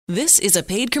This is a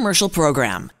paid commercial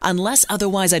program. Unless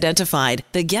otherwise identified,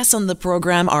 the guests on the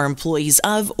program are employees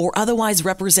of or otherwise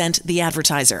represent the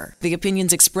advertiser. The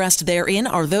opinions expressed therein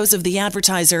are those of the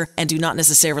advertiser and do not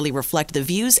necessarily reflect the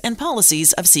views and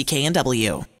policies of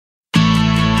CKNW.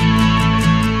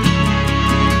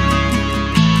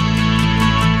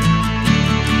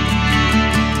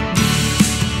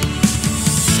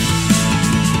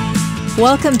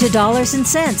 Welcome to Dollars and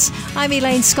Cents. I'm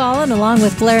Elaine Scollin, along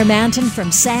with Blair Manton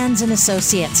from Sands &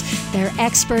 Associates. They're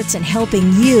experts in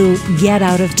helping you get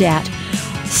out of debt.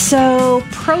 So,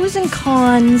 pros and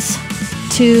cons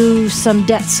to some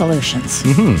debt solutions.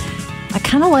 I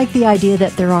kind of like the idea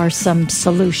that there are some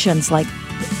solutions like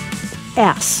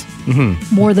S,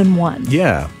 more than one.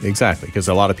 Yeah, exactly. Because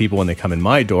a lot of people, when they come in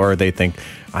my door, they think,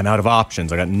 I'm out of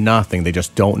options. I got nothing. They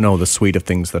just don't know the suite of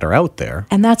things that are out there.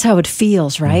 And that's how it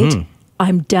feels, right?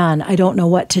 I'm done. I don't know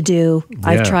what to do. Yeah.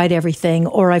 I've tried everything,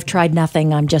 or I've tried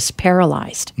nothing. I'm just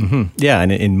paralyzed. Yeah,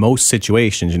 and in most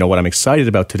situations, what I'm excited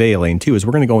about today, Elaine, too, is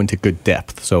we're going to go into good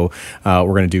depth. So we're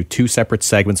going to do two separate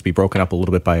segments, be broken up a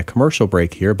little bit by a commercial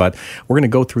break here, but we're going to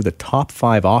go through the top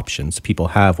 5 options people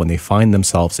have when they find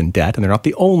themselves in debt. And they're not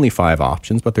the only 5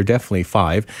 options, but they're definitely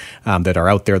 5 that are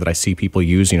out there that I see people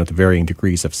use, to varying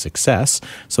degrees of success.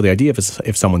 So the idea is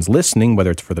if someone's listening,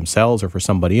 whether it's for themselves or for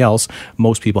somebody else,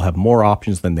 most people have more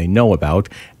options than they know about.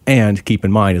 And keep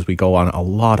in mind, as we go on a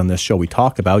lot on this show, we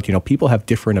talk about, people have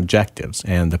different objectives.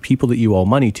 And the people that you owe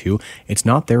money to, it's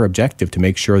not their objective to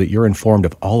make sure that you're informed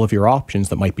of all of your options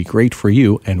that might be great for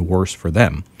you and worse for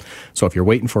them. So if you're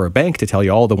waiting for a bank to tell you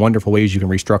all the wonderful ways you can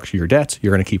restructure your debts,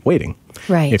 you're going to keep waiting.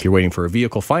 Right. If you're waiting for a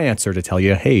vehicle financer to tell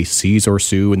you, hey, seize or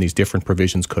sue and these different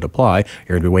provisions could apply,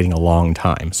 you're going to be waiting a long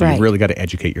time. So you've really got to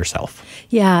educate yourself.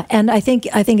 Yeah, and I think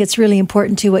it's really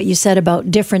important too what you said about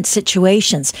different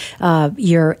situations.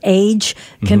 Your age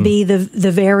can be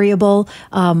the variable.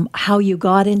 How you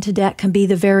got into debt can be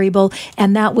the variable,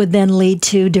 and that would then lead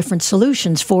to different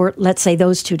solutions for, let's say,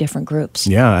 those two different groups.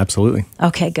 Yeah, absolutely.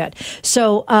 Okay, good.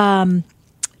 So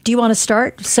do you want to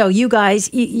start? So you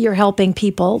guys, you're helping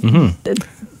people,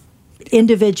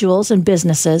 individuals and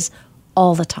businesses,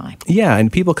 all the time. Yeah,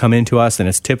 and people come into us, and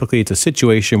it's a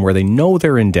situation where they know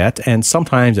they're in debt, and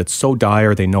sometimes it's so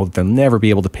dire they know that they'll never be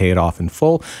able to pay it off in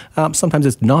full. Sometimes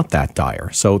it's not that dire.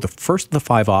 So the first of the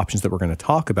 5 options that we're going to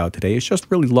talk about today is just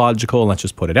really logical, and let's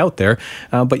just put it out there.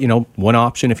 But one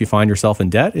option if you find yourself in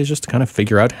debt is just to kind of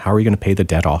figure out how are you going to pay the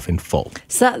debt off in full.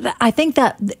 So I think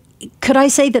that... Could I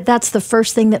say that that's the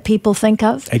first thing that people think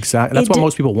of? Exactly. That's what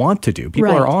most people want to do.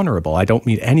 People are honorable. I don't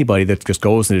meet anybody that just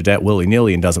goes into debt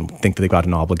willy-nilly and doesn't think that they've got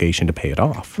an obligation to pay it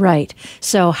off. Right.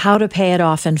 So how to pay it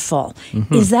off in full.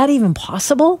 Is that even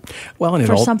possible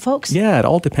for some folks? Yeah, it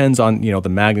all depends on, the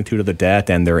magnitude of the debt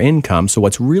and their income. So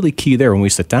what's really key there when we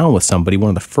sit down with somebody, one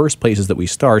of the first places that we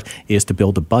start is to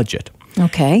build a budget.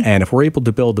 Okay. And if we're able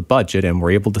to build a budget and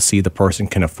we're able to see the person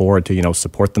can afford to,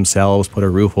 support themselves, put a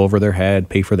roof over their head,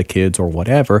 pay for the kids or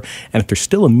whatever, and if there's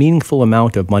still a meaningful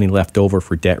amount of money left over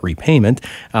for debt repayment,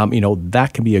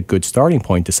 that can be a good starting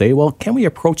point to say, well, can we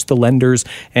approach the lenders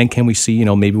and can we see,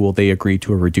 maybe will they agree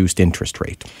to a reduced interest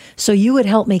rate? So you would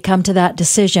help me come to that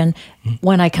decision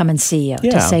when I come and see you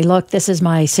to say, look, this is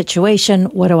my situation.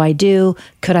 What do I do?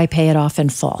 Could I pay it off in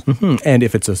full? And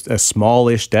if it's a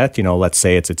smallish debt, let's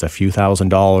say it's a few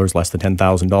 $1,000, less than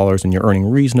 $10,000, and you're earning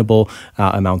reasonable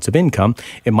amounts of income,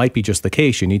 it might be just the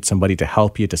case. You need somebody to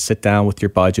help you to sit down with your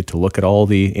budget, to look at all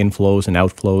the inflows and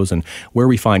outflows. And where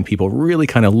we find people really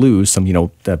kind of lose some,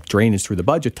 the drainage through the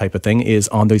budget type of thing is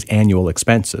on those annual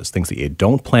expenses, things that you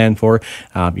don't plan for.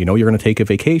 You're going to take a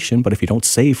vacation, but if you don't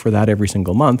save for that every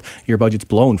single month, your budget's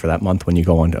blown for that month when you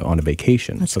go on a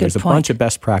vacation. That's so there's a bunch of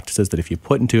best practices that if you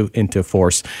put into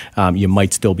force, you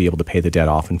might still be able to pay the debt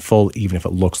off in full, even if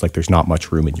it looks like there's not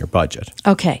much room in your budget.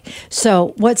 Okay.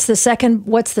 So what's the second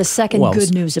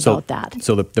good news about that?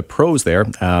 So the pros there,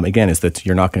 again, is that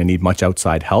you're not going to need much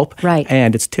outside help. Right.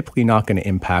 And it's typically not going to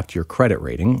impact your credit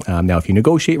rating. Now, if you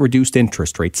negotiate reduced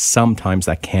interest rates, sometimes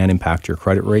that can impact your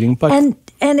credit rating. But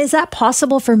And is that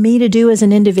possible for me to do as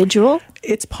an individual?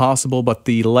 It's possible, but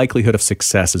the likelihood of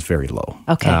success is very low.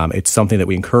 Okay. It's something that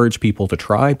we encourage people to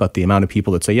try, but the amount of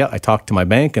people that say, yeah, I talked to my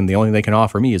bank and the only thing they can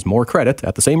offer me is more credit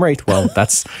at the same rate, well,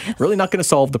 that's really not going to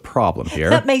solve the problem here.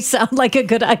 That may sound like a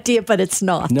good idea, but it's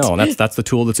not. No, and that's the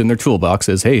tool that's in their toolbox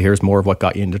is, hey, here's more of what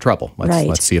got you into trouble.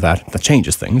 Let's see if that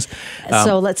changes things.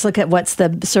 So let's look at what's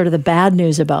the sort of the bad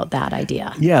news about that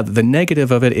idea. Yeah, the negative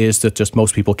of it is that just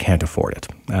most people can't afford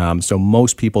it. So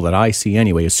most people that I see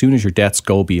anyway, as soon as your debts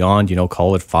go beyond,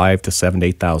 call it $5,000 to $7,000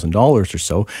 to $8,000 or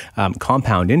so,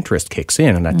 compound interest kicks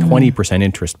in, and at 20%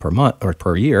 interest per month or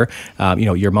per year,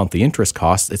 your monthly interest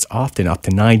costs, it's often up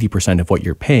to 90% of what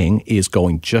you're paying is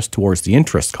going just towards the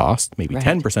interest cost. Maybe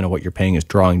 10% of what you're paying is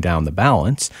drawing down the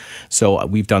balance. So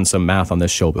we've done some math on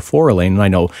this show before, Elaine, and I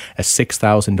know a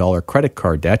 $6,000 credit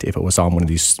card debt, if it was on one of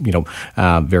these,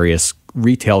 various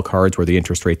retail cards where the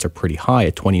interest rates are pretty high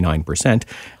at 29%,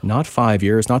 not 5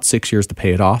 years, not 6 years to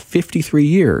pay it off, 53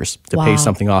 years to pay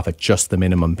something off at just the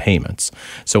minimum payments.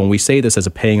 So when we say this as a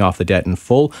paying off the debt in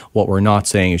full, what we're not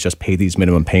saying is just pay these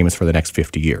minimum payments for the next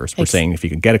 50 years. We're saying if you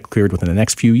can get it cleared within the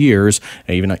next few years,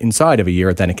 even inside of a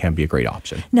year, then it can be a great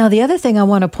option. Now, the other thing I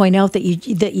want to point out that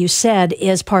you said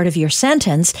is part of your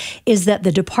sentence is that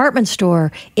the department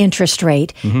store interest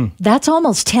rate, that's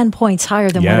almost 10 points higher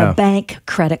than what a bank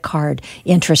credit card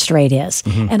interest rate is.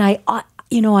 And I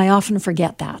often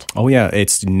forget that. Oh yeah,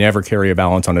 it's never carry a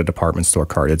balance on a department store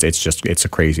card. It's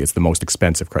crazy. It's the most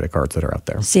expensive credit cards that are out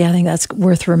there. See, I think that's it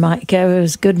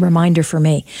was a good reminder for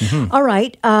me. All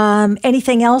right.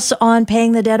 Anything else on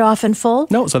paying the debt off in full?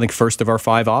 No. So I think first of our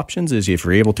 5 options is if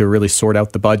you're able to really sort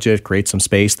out the budget, create some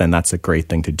space, then that's a great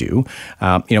thing to do.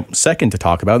 Second to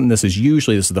talk about, and this is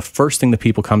the first thing that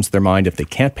people comes to their mind if they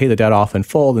can't pay the debt off in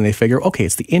full, then they figure, okay,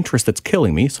 it's the interest that's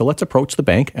killing me. So let's approach the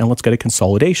bank and let's get a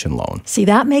consolidation loan. See,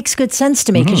 that makes good sense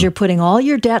to me because you're putting all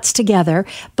your debts together,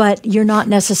 but you're not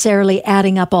necessarily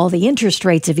adding up all the interest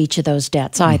rates of each of those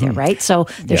debts either, right? So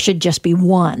there should just be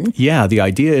one. Yeah, the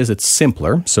idea is it's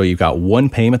simpler. So you've got one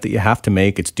payment that you have to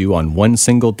make. It's due on one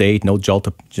single date, no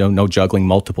juggling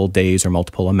multiple days or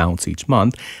multiple amounts each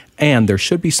month. And there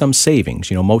should be some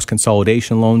savings. Most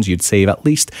consolidation loans, you'd save at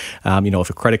least, if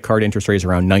a credit card interest rate is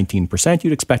around 19%,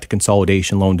 you'd expect a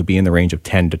consolidation loan to be in the range of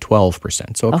 10 to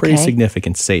 12%. So a pretty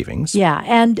significant savings. Yeah,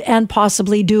 and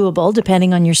possibly doable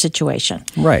depending on your situation.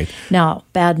 Right. Now,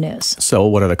 bad news. So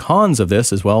what are the cons of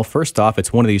this as well? First off,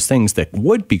 it's one of these things that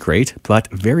would be great,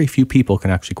 but very few people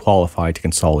can actually qualify to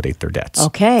consolidate their debts.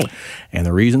 Okay. And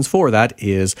the reasons for that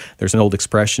is there's an old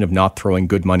expression of not throwing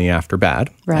good money after bad.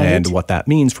 Right. And what that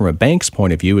means from a bank's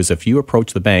point of view is if you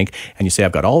approach the bank and you say,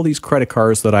 I've got all these credit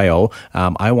cards that I owe,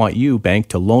 I want you, bank,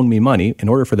 to loan me money. In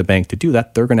order for the bank to do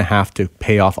that, they're going to have to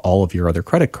pay off all of your other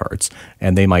credit cards.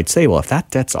 And they might say, well, if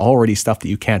that debt's already stuff that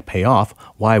you can't pay off,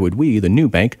 why would we, the new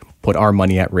bank, put our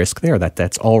money at risk there?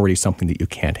 That's already something that you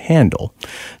can't handle.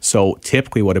 So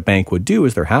typically what a bank would do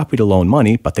is they're happy to loan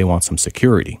money, but they want some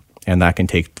security. And that can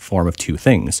take the form of 2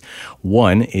 things.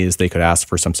 One is they could ask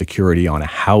for some security on a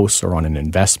house or on an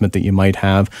investment that you might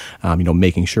have,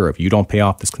 making sure if you don't pay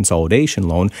off this consolidation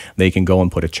loan, they can go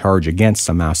and put a charge against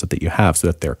some asset that you have so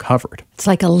that they're covered. It's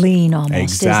like a lien almost,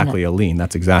 Exactly, isn't it? A lien.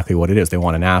 That's exactly what it is. They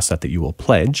want an asset that you will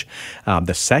pledge.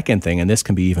 The second thing, and this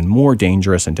can be even more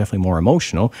dangerous and definitely more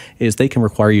emotional, is they can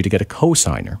require you to get a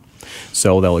cosigner.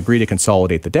 So they'll agree to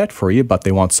consolidate the debt for you, but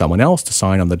they want someone else to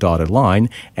sign on the dotted line.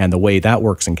 And the way that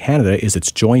works in Canada is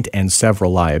it's joint and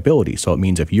several liability. So it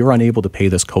means if you're unable to pay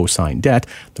this co-signed debt,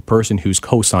 the person who's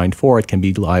co-signed for it can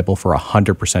be liable for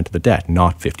 100% of the debt,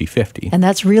 not 50-50. And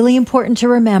that's really important to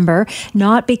remember,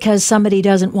 not because somebody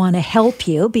doesn't want to help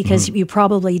you, because you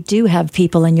probably do have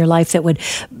people in your life that would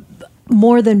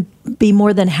be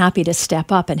more than happy to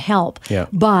step up and help. Yeah.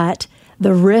 But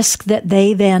the risk that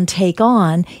they then take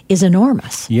on is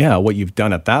enormous. Yeah, what you've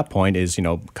done at that point is,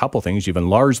 a couple things. You've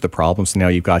enlarged the problem. So now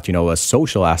you've got, a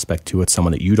social aspect to it,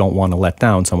 someone that you don't want to let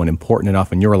down, someone important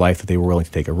enough in your life that they were willing to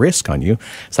take a risk on you.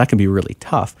 So that can be really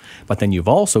tough. But then you've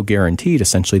also guaranteed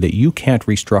essentially that you can't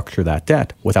restructure that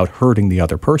debt without hurting the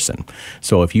other person.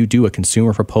 So if you do a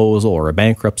consumer proposal or a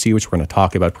bankruptcy, which we're going to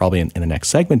talk about probably in the next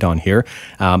segment on here,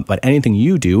 but anything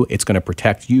you do, it's going to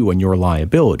protect you and your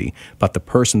liability. But the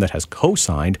person that has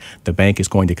co-signed, the bank is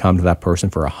going to come to that person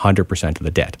for 100% of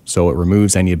the debt. So it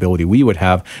removes any ability we would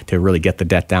have to really get the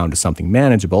debt down to something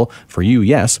manageable. For you,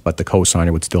 yes, but the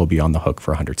co-signer would still be on the hook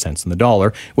for 100 cents on the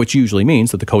dollar, which usually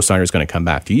means that the co-signer is going to come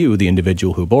back to you, the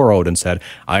individual who borrowed, and said,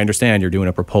 I understand you're doing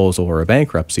a proposal or a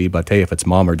bankruptcy, but hey, if it's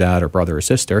mom or dad or brother or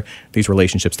sister, these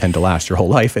relationships tend to last your whole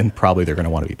life, and probably they're going to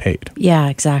want to be paid. Yeah,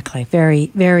 exactly.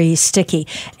 Very, very sticky.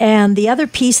 And the other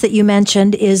piece that you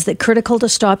mentioned is that critical to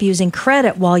stop using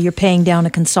credit while you're paying down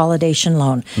a consolidation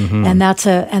loan. And that's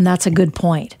a good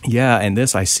point. Yeah, and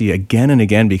this I see again and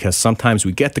again because sometimes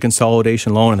we get the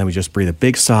consolidation loan and then we just breathe a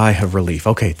big sigh of relief.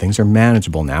 Okay, things are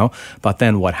manageable now. But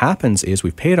then what happens is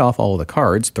we've paid off all of the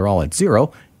cards, they're all at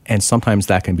zero, And sometimes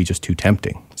that can be just too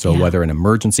tempting. So whether an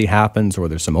emergency happens or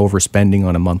there's some overspending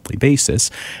on a monthly basis,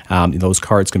 those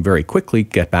cards can very quickly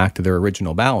get back to their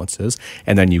original balances.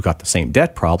 And then you've got the same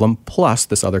debt problem plus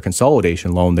this other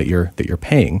consolidation loan that you're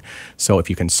paying. So if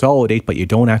you consolidate but you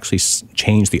don't actually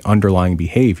change the underlying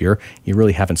behavior, you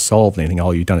really haven't solved anything.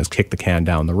 All you've done is kick the can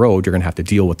down the road. You're going to have to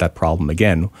deal with that problem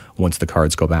again once the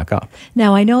cards go back up.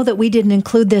 Now, I know that we didn't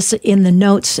include this in the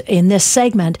notes in this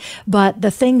segment, but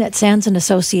the thing that Sands &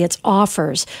 Associates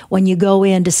offers when you go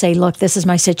in to say, look, this is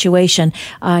my situation,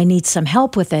 I need some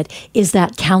help with it, is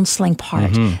that counseling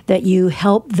part that you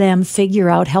help them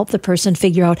help the person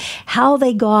figure out how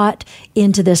they got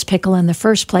into this pickle in the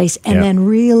first place, and then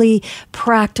really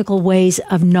practical ways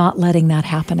of not letting that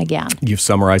happen again. You've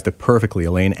summarized it perfectly,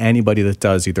 Elaine. Anybody that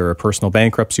does either a personal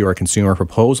bankruptcy or a consumer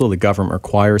proposal, the government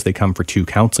requires they come for 2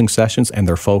 counseling sessions, and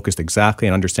they're focused exactly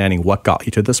on understanding what got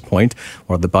you to this point,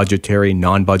 or the budgetary,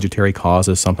 non-budgetary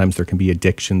causes. Sometimes there can be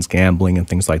addictions, gambling, and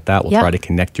things like that. We'll try to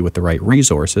connect you with the right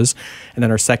resources. And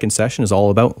then our second session is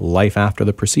all about life after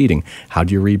the proceeding. How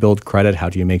do you rebuild credit? How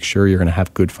do you make sure you're going to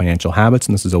have good financial habits?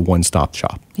 And this is a one-stop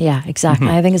shop. Yeah, exactly.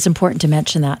 I think it's important to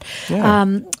mention that.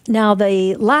 Now,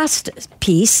 the last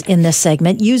piece in this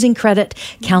segment, using credit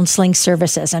counseling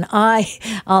services. And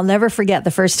I'll never forget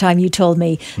the first time you told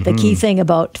me the key thing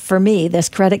about, for me, this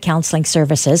credit counseling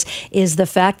services is the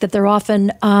fact that they're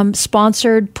often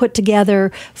sponsored, put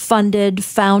together, funded,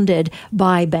 founded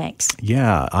by banks.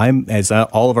 Yeah, as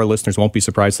all of our listeners won't be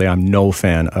surprised to say, I'm no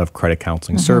fan of credit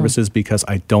counseling services because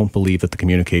I don't believe that the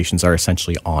communications are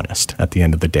essentially honest at the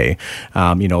end of the day.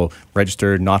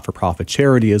 Registered not-for-profit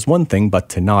charity is one thing, but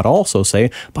to not also say,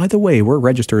 by the way, we're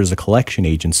registered as a collection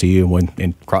agency when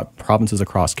in provinces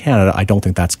across Canada, I don't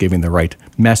think that's giving the right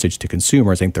message to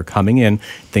consumers. I think they're coming in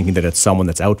thinking that it's someone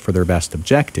that's out for their best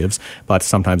objectives, but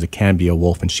sometimes it can be a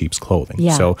wolf in sheep's clothing.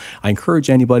 Yeah. So I encourage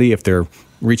anybody, if they're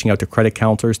reaching out to credit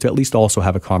counselors, to at least also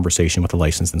have a conversation with a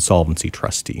licensed insolvency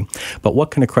trustee. But what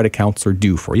can a credit counselor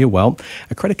do for you? Well,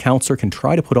 a credit counselor can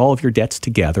try to put all of your debts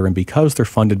together, and because they're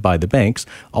funded by the banks,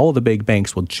 all of the big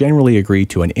banks will generally agree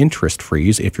to an interest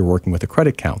freeze if you're working with a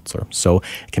credit counselor. So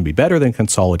it can be better than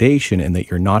consolidation in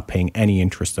that you're not paying any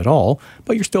interest at all,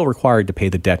 but you're still required to pay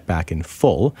the debt back in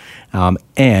full,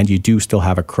 and you do still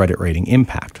have a credit rating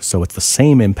impact. So it's the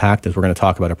same impact as we're going to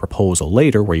talk about a proposal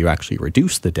later where you actually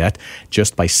reduce the debt,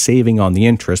 just by saving on the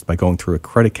interest by going through a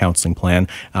credit counseling plan.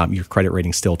 Your credit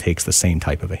rating still takes the same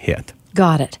type of a hit.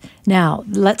 Got it. Now,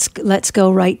 let's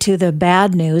go right to the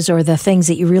bad news or the things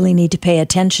that you really need to pay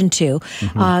attention to.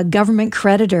 Government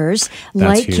creditors,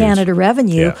 like huge. Canada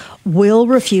Revenue, will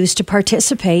refuse to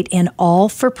participate in all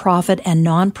for-profit and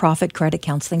non-profit credit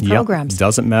counseling programs.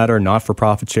 Doesn't matter,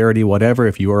 not-for-profit, charity, whatever.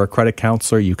 If you are a credit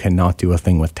counselor, you cannot do a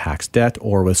thing with tax debt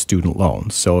or with student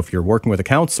loans. So if you're working with a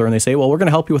counselor and they say, well, we're going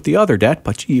to help you with the other debt,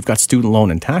 but you've got student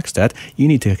loan and tax debt, you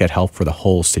need to get help for the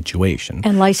whole situation.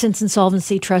 And licensed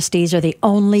insolvency trustees are the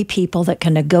only people that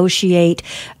can negotiate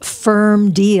firm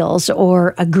deals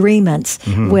or agreements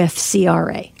with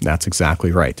CRA. That's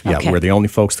exactly right. Yeah, Okay. we're the only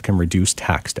folks that can reduce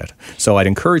tax debt. So I'd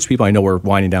encourage people, I know we're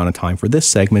winding down on time for this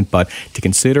segment, but to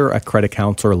consider a credit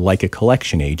counselor like a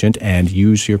collection agent and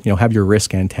use have your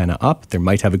risk antenna up. They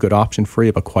might have a good option for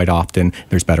you, but quite often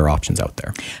there's better options out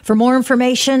there. For more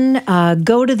information,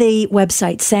 go to the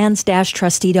website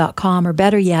sands-trustee.com, or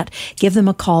better yet, give them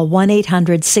a call,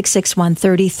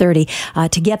 1-800-661-3030,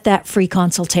 to get that free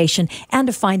consultation and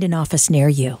to find an office near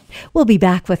you. We'll be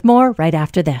back with more right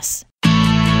after this.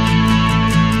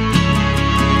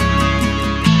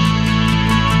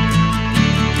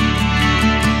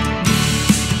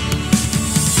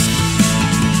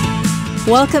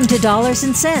 Welcome to Dollars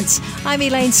and Cents. I'm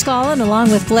Elaine Scollin,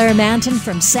 along with Blair Manton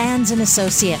from Sands &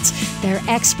 Associates. They're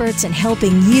experts in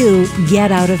helping you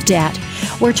get out of debt.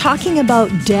 We're talking about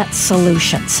debt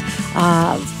solutions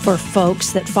for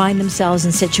folks that find themselves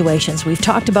in situations. We've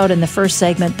talked about in the first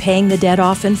segment paying the debt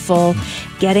off in full,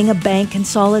 getting a bank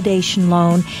consolidation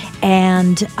loan,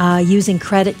 and using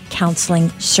credit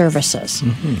counseling services.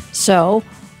 So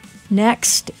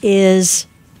next is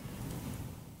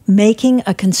making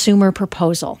a consumer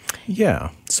proposal.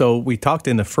 Yeah. So we talked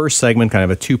in the first segment, kind of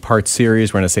a two-part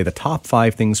series. We're going to say the top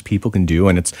 5 things people can do,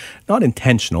 and it's not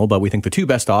intentional, but we think the 2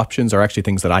 best options are actually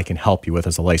things that I can help you with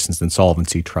as a licensed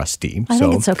insolvency trustee. I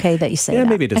think it's okay that you say that. Yeah,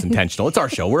 maybe it is intentional. It's our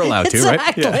show. We're allowed to,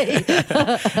 right?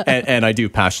 Yeah. and I do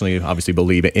passionately, obviously,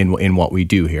 believe in what we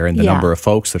do here, and the number of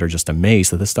folks that are just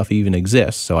amazed that this stuff even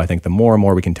exists. So I think the more and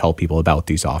more we can tell people about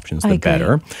these options, the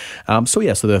better. So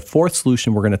the fourth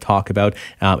solution we're going to talk about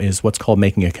is what's called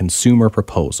making a consumer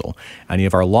proposal. Any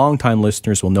of our our longtime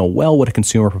listeners will know well what a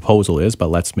consumer proposal is, but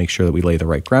let's make sure that we lay the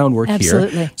right groundwork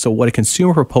Absolutely. here. So what a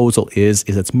consumer proposal is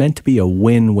it's meant to be a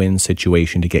win-win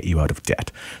situation to get you out of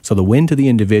debt. So the win to the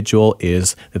individual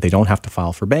is that they don't have to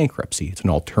file for bankruptcy. It's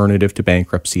an alternative to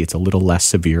bankruptcy. It's a little less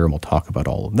severe, and we'll talk about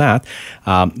all of that.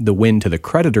 The win to the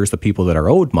creditors, the people that are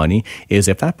owed money, is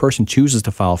if that person chooses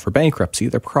to file for bankruptcy,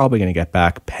 they're probably going to get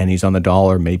back pennies on the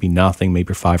dollar, maybe nothing,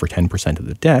 maybe 5 or 10% of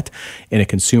the debt. In a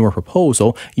consumer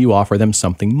proposal, you offer them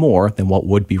something more than what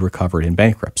would be recovered in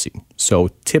bankruptcy. So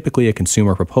typically a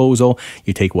consumer proposal,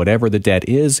 you take whatever the debt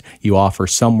is, you offer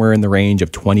somewhere in the range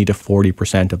of 20 to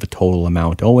 40% of the total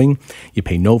amount owing. You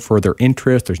pay no further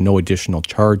interest, there's no additional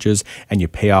charges, and you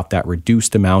pay off that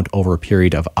reduced amount over a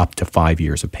period of up to 5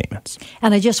 years of payments.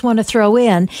 And I just want to throw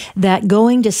in that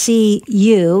going to see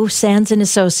you, Sands and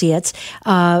Associates,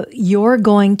 you're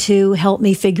going to help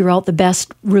me figure out the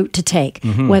best route to take,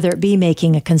 whether it be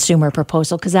making a consumer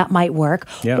proposal, because that might work,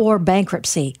 or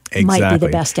bankruptcy might be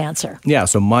the best answer. Yeah,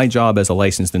 so my job as a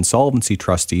licensed insolvency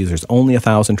trustee, there's only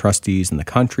 1,000 trustees in the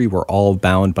country. We're all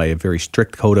bound by a very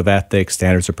strict code of ethics,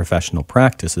 standards of professional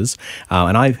practices,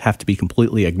 and I have to be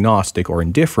completely agnostic or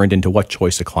indifferent into what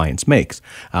choice a client makes.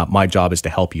 My job is to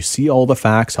help you see all the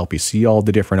facts, help you see all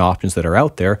the different options that are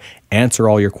out there, answer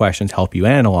all your questions, help you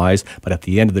analyze, but at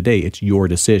the end of the day, it's your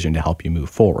decision to help you move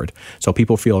forward. So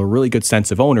people feel a really good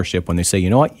sense of ownership when they say, you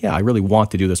know what, yeah, I really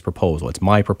want to do this proposal. It's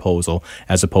my proposal,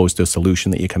 as opposed to a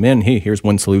solution that you come in, hey, here's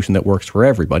one solution that works for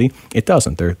everybody. It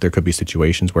doesn't. There could be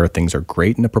situations where things are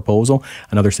great in a proposal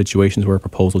and other situations where a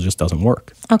proposal just doesn't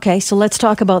work. Okay, so let's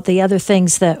talk about the other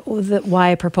things that why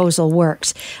a proposal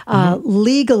works.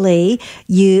 Legally,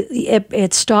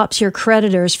 it stops your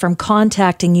creditors from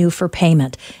contacting you for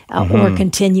payment or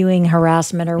continuing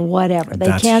harassment or whatever.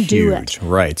 They can't do it.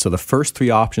 Right. So the first three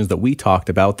options that we talked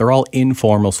about, they're all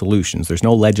informal solutions. There's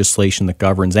no legislation that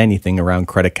governs anything around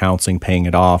credit counseling, paying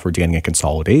it off, or getting a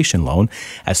consolidation loan.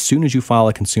 As soon as you file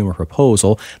a consumer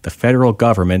proposal, the federal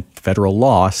government, federal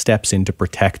law steps in to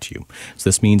protect you. So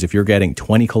this means if you're getting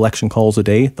 20 collection calls a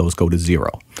day, those go to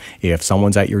zero. If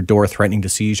someone's at your door threatening to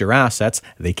seize your assets,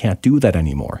 they can't do that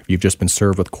anymore. If you've just been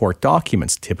served with court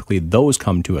documents, typically those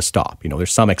come to a stop.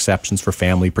 There's some exceptions for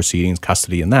family proceedings,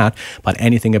 custody and that, but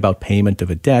anything about payment of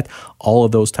a debt, all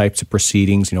of those types of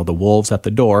proceedings, the wolves at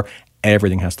the door,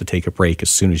 everything has to take a break as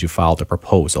soon as you filed a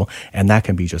proposal. And that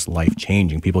can be just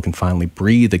life-changing. People can finally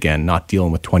breathe again, not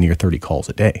dealing with 20 or 30 calls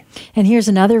a day. And here's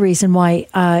another reason why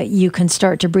you can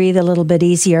start to breathe a little bit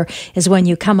easier is when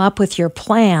you come up with your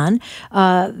plan,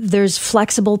 there's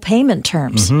flexible payment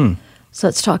terms. So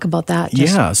let's talk about that.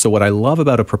 Yeah. So what I love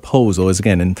about a proposal is,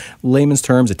 again, in layman's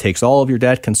terms, it takes all of your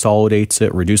debt, consolidates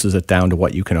it, reduces it down to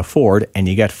what you can afford, and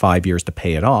you get 5 years to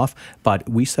pay it off. But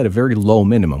we set a very low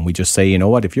minimum. We just say, you know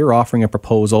what, if you're offering a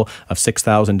proposal of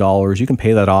 $6,000, you can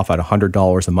pay that off at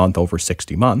 $100 a month over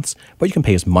 60 months, but you can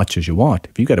pay as much as you want.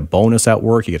 If you get a bonus at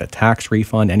work, you get a tax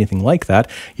refund, anything like that,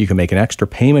 you can make an extra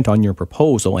payment on your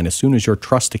proposal, and as soon as your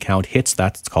trust account hits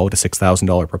that, it's called a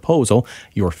 $6,000 proposal,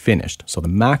 you're finished. So the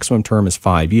maximum term is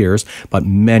 5 years, but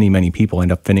many people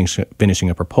end up finishing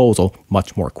a proposal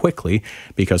much more quickly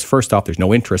because first off, there's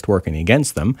no interest working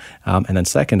against them, and then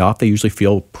second off, they usually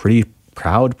feel pretty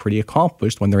proud, pretty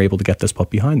accomplished when they're able to get this put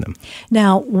behind them.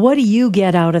 Now, what do you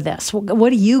get out of this? What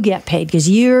do you get paid? Because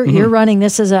you're running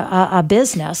this as a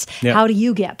business. Yeah. How do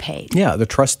you get paid? Yeah, the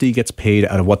trustee gets paid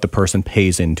out of what the person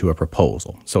pays into a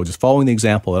proposal. So just following the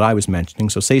example that I was mentioning,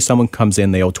 so say someone comes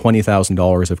in, they owe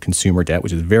 $20,000 of consumer debt,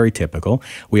 which is very typical.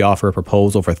 We offer a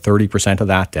proposal for 30% of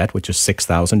that debt, which is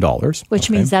 $6,000. Which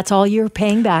means that's all you're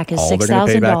paying back is $6,000. All they're going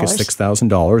to pay back is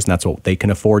 $6,000, and that's what they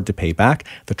can afford to pay back.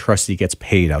 The trustee gets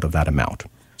paid out of that amount.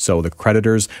 So the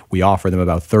creditors, we offer them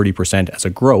about 30% as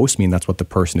a gross, meaning that's what the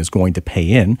person is going to pay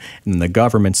in, and the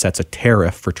government sets a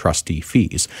tariff for trustee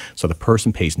fees. So the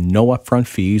person pays no upfront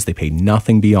fees, they pay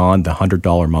nothing beyond the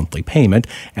 $100 monthly payment,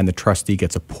 and the trustee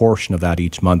gets a portion of that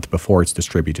each month before it's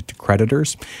distributed to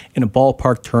creditors. In a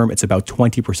ballpark term, it's about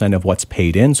 20% of what's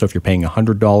paid in. So if you're paying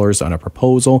 $100 on a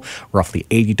proposal, roughly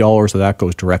 $80 of that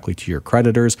goes directly to your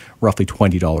creditors, roughly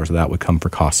 $20 of that would come for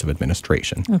costs of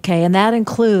administration. Okay, and that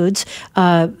includes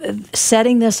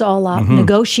setting this all up,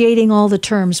 negotiating all the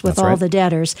terms with all the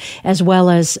debtors, as well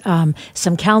as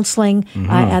some counseling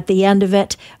at the end of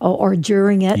it or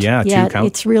during it. Yeah,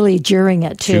 it's really during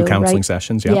it too. 2 counseling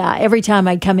sessions, yeah. Yeah, every time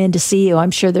I come in to see you, I'm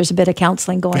sure there's a bit of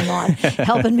counseling going on,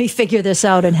 helping me figure this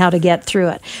out and how to get through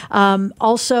it.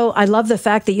 Also, I love the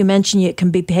fact that you mentioned it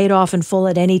can be paid off in full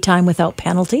at any time without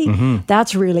penalty.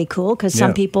 That's really cool because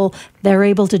some people they're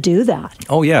able to do that.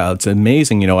 Oh, yeah. It's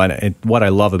amazing, and what I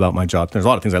love about my job, there's a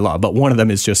lot of things I love, but one of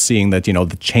them is just seeing that,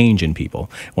 the change in people.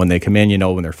 When they come in,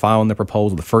 when they're filing the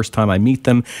proposal, the first time I meet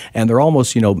them, and they're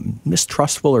almost,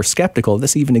 mistrustful or skeptical,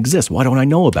 this even exists. Why don't I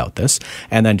know about this?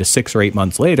 And then just 6 or 8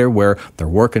 months later, where they're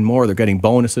working more, they're getting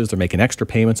bonuses, they're making extra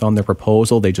payments on their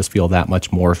proposal, they just feel that much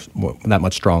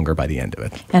stronger by the end of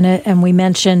it. And we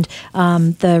mentioned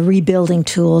the rebuilding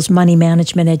tools, money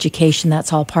management education,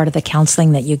 that's all part of the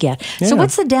counseling that you get. Yeah. So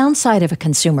what's the downside of a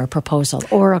consumer proposal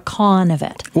or a con of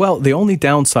it? Well, the only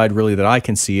downside really that I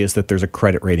can see is that there's a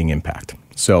credit rating impact.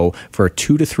 So for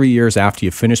 2 to 3 years after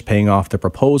you finish paying off the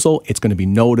proposal, it's going to be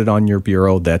noted on your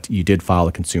bureau that you did file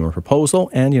a consumer proposal.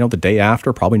 And, the day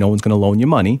after, probably no one's going to loan you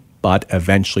money. But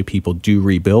eventually people do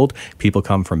rebuild. People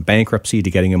come from bankruptcy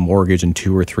to getting a mortgage in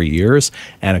 2 or 3 years.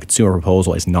 And a consumer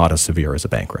proposal is not as severe as a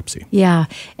bankruptcy. Yeah.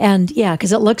 And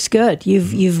because it looks good.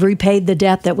 You've repaid the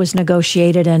debt that was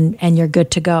negotiated and you're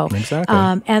good to go.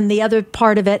 Exactly. And the other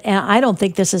part of it, and I don't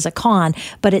think this is a con,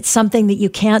 but it's something that you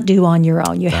can't do on your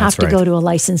own. You have to go to a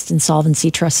licensed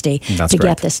insolvency trustee to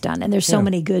get this done. And there's so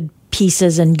many good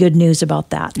pieces and good news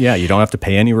about that. Yeah, you don't have to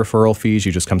pay any referral fees.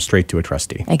 You just come straight to a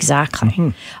trustee. Exactly.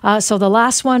 Mm-hmm. So the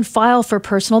last one, file for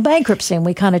personal bankruptcy. And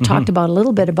we kind of talked about a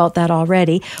little bit about that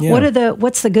already. Yeah.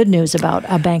 What's the good news about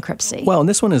a bankruptcy? Well, and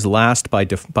this one is last by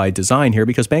design here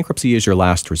because bankruptcy is your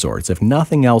last resort. So if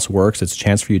nothing else works, it's a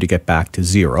chance for you to get back to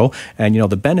zero. And,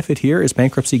 the benefit here is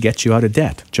bankruptcy gets you out of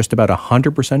debt. Just about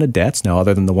 100% of debts, now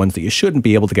other than the ones that you shouldn't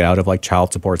be able to get out of like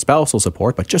child support, spousal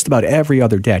support, but just about every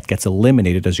other debt gets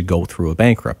eliminated as you go through a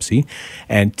bankruptcy.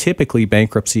 And typically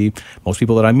bankruptcy, most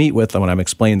people that I meet with, when I'm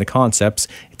explaining the concepts,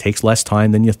 it takes less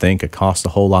time than you think. It costs a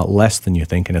whole lot less than you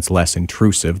think, and it's less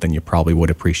intrusive than you probably would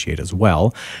appreciate as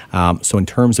well. So in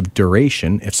terms of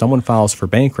duration, if someone files for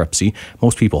bankruptcy,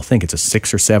 most people think it's a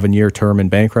 6 or 7 year term in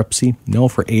bankruptcy. No,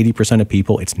 for 80% of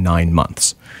people, it's 9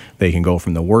 months. They can go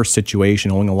from the worst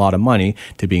situation, owing a lot of money,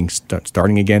 to being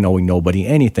starting again, owing nobody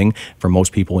anything, for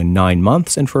most people in 9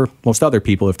 months, and for most other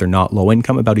people, if they're not low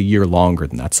income, about a year longer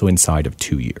than that, so inside of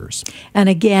 2 years. And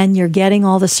again, you're getting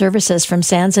all the services from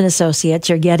Sands & Associates.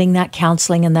 You're getting that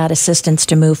counseling and that assistance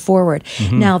to move forward.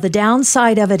 Mm-hmm. Now, the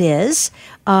downside of it is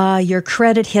your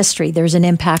credit history. There's an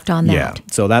impact on that. Yeah,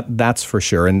 so that's for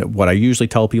sure. And what I usually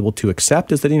tell people to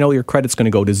accept is that, your credit's going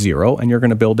to go to zero and you're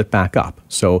going to build it back up.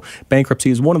 So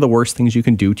bankruptcy is one of the worst things you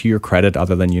can do to your credit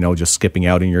other than, just skipping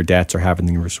out in your debts or having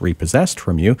things repossessed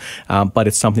from you. But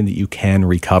it's something that you can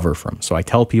recover from. So I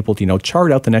tell people to,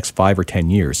 chart out the next 5 or 10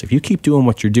 years. If you keep doing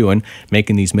what you're doing,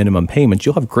 making these minimum payments,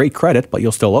 you'll have great credit, but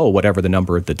you'll still owe whatever the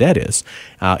number of the debt is.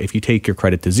 If you take your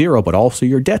credit to zero, but also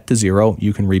your debt to zero,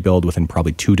 you can rebuild within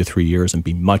probably 2 to 3 years and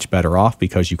be much better off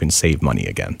because you can save money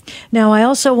again. Now, I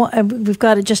also want, we've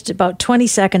got just about 20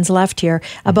 seconds left here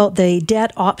about the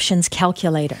debt options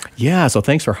calculator. Yeah, so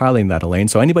thanks for highlighting that, Elaine.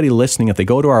 So anybody listening, if they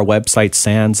go to our website,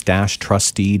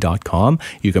 sands-trustee.com,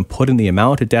 you can put in the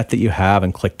amount of debt that you have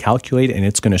and click calculate, and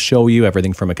it's going to show you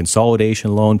everything from a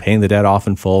consolidation loan, paying the debt off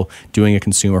in full, doing a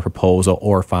consumer proposal,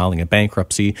 or filing a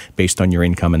bankruptcy based on your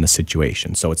income and the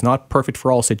situation. So it's not perfect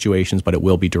for all situations, but it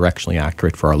will be directionally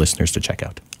accurate for our listeners to check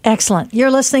out. Excellent.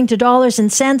 You're listening to Dollars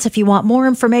and Cents. If you want more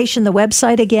information, the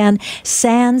website again,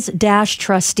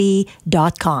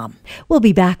 sands-trustee.com. We'll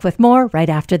be back with more right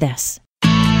after this.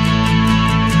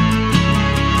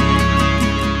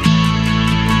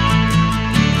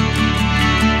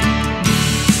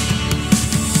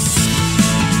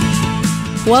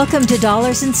 Welcome to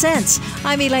Dollars and Cents.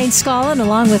 I'm Elaine Scollin,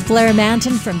 along with Blair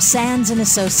Manton from Sands &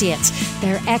 Associates.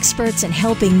 They're experts in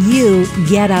helping you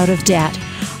get out of debt.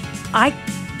 I'm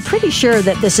pretty sure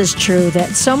that this is true, that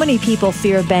so many people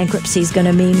fear bankruptcy is going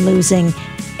to mean losing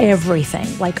everything,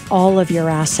 like all of your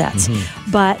assets.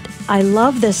 Mm-hmm. But I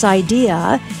love this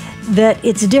idea that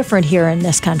it's different here in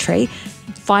this country.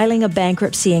 Filing a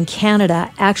bankruptcy in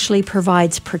Canada actually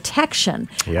provides protection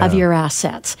of your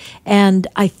assets. And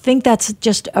I think that's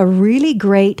just a really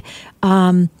great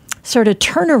sort of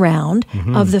turnaround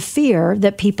of the fear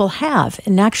that people have.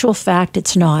 In actual fact,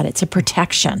 it's not. It's a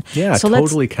protection. Yeah, so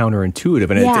totally counterintuitive.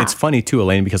 And it's funny too,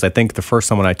 Elaine, because I think the first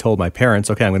time when I told my parents,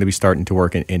 okay, I'm going to be starting to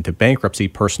work into bankruptcy,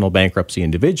 personal bankruptcy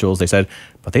individuals, they said,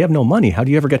 but they have no money. How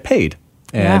do you ever get paid?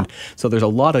 And so there's a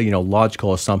lot of,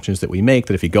 logical assumptions that we make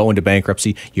that if you go into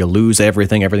bankruptcy, you lose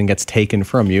everything gets taken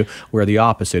from you, where the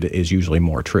opposite is usually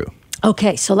more true.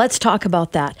 Okay, so let's talk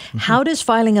about that. Mm-hmm. How does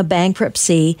filing a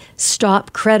bankruptcy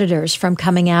stop creditors from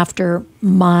coming after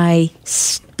my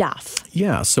stuff.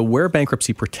 Yeah, so where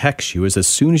bankruptcy protects you is as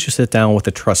soon as you sit down with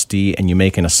a trustee and you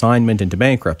make an assignment into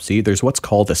bankruptcy, there's what's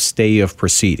called a stay of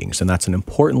proceedings. And that's an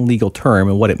important legal term.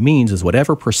 And what it means is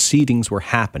whatever proceedings were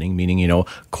happening, meaning,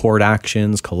 court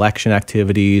actions, collection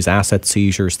activities, asset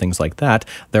seizures, things like that,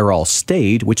 they're all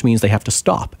stayed, which means they have to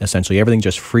stop. Essentially, everything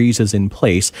just freezes in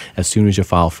place as soon as you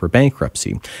file for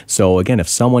bankruptcy. So again, if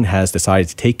someone has decided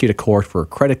to take you to court for a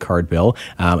credit card bill,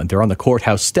 and they're on the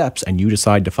courthouse steps and you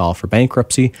decide to file for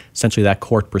bankruptcy, essentially that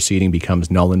court proceeding becomes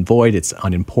null and void. It's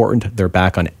unimportant. They're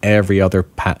back on every other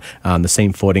on the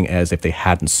same footing as if they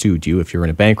hadn't sued you. If you're in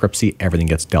a bankruptcy, everything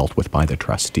gets dealt with by the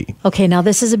trustee. Okay, now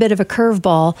this is a bit of a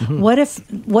curveball. Mm-hmm.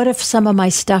 What if some of my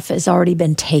stuff has already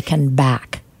been taken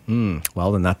back?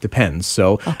 Well, then that depends.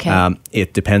 So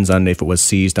it depends on if it was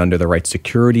seized under the right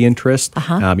security interest.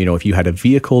 If you had a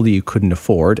vehicle that you couldn't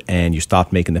afford and you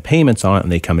stopped making the payments on it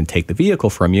and they come and take the vehicle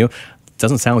from you,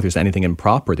 doesn't sound like there's anything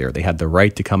improper there. They had the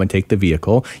right to come and take the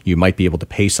vehicle. You might be able to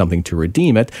pay something to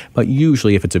redeem it, but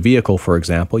usually if it's a vehicle, for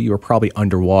example, you were probably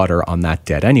underwater on that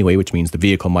debt anyway, which means the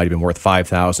vehicle might have been worth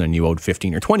 $5,000 and you owed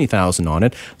 $15,000 or $20,000 on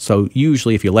it. So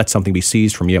usually if you let something be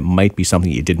seized from you, it might be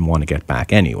something you didn't want to get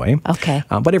back anyway. Okay.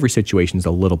 But every situation is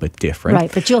a little bit different.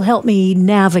 Right, but you'll help me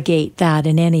navigate that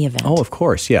in any event. Oh, of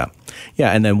course, yeah.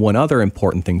 Yeah, and then one other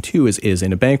important thing too is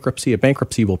in a bankruptcy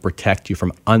will protect you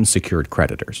from unsecured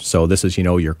creditors. So this is,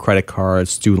 your credit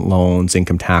cards, student loans,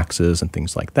 income taxes, and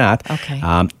things like that. Okay.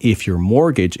 If your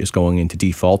mortgage is going into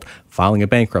default, filing a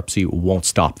bankruptcy won't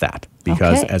stop that.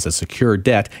 Because as a secured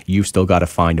debt, you've still got to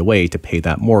find a way to pay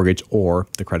that mortgage, or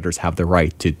the creditors have the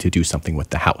right to do something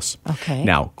with the house. Okay.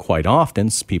 Now, quite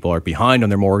often, people are behind on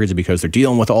their mortgage because they're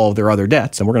dealing with all of their other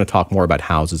debts, and we're going to talk more about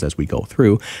houses as we go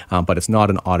through, but it's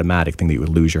not an automatic thing that you would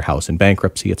lose your house in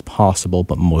bankruptcy. It's possible,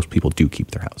 but most people do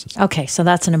keep their houses. Okay, so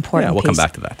that's an important we'll piece. come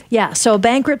back to that. Yeah, so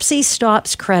bankruptcy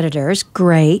stops creditors.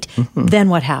 Great. Mm-hmm. Then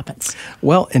what happens?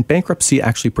 Well, and bankruptcy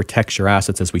actually protects your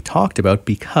assets, as we talked about,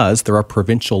 because there are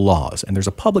provincial laws. And there's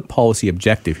a public policy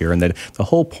objective here, and that the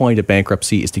whole point of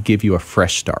bankruptcy is to give you a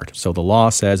fresh start. So the law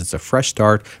says it's a fresh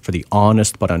start for the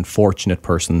honest but unfortunate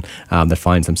person that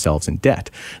finds themselves in debt.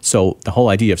 So the whole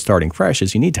idea of starting fresh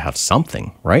is you need to have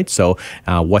something, right? So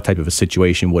what type of a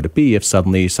situation would it be if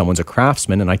suddenly someone's a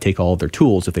craftsman and I take all of their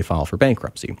tools if they file for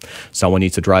bankruptcy? Someone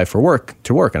needs to drive to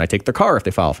work and I take their car if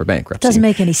they file for bankruptcy. Doesn't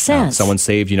make any sense. Someone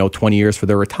saved 20 years for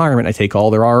their retirement. I take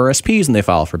all their RRSPs and they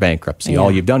file for bankruptcy. Yeah.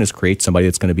 All you've done is create somebody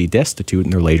that's going to be destitute in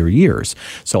their later years.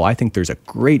 So I think there's a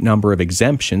great number of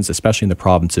exemptions, especially in the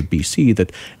province of BC,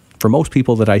 that for most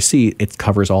people that I see, it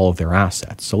covers all of their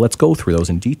assets. So let's go through those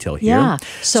in detail here. Yeah.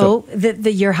 So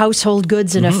your household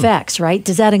goods and effects, right?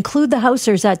 Does that include the house,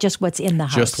 or is that just what's in the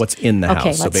house? Just what's in the house.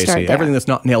 Okay, So let's basically start there. everything that's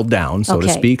not nailed down, so to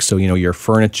speak. So, your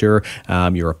furniture,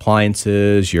 your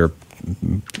appliances, your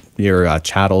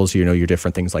chattels, your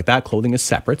different things like that. Clothing is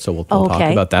separate, so we'll talk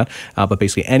about that. But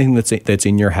basically anything that's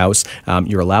in your house,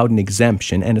 you're allowed an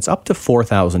exemption, and it's up to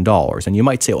 $4,000. And you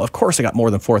might say, well, of course I got more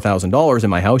than $4,000 in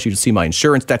my house. You can see my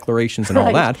insurance declarations and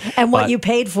all that. And what you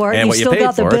paid for it, and you still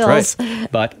got the bills.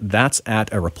 Right? But that's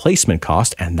at a replacement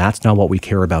cost, and that's not what we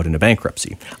care about in a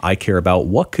bankruptcy. I care about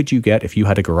what could you get if you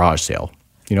had a garage sale.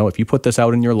 If you put this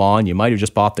out in your lawn, you might have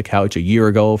just bought the couch a year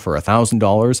ago for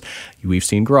 $1,000. We've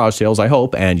seen garage sales, I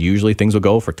hope, and usually things will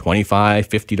go for $25,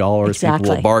 $50. Exactly.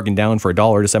 People will bargain down for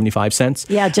 $1 to 75 cents.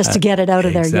 Yeah, just to get it out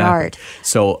of their yard.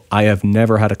 So I have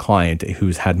never had a client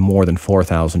who's had more than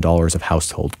 $4,000 of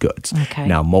household goods. Okay.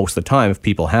 Now, most of the time, if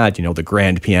people had, the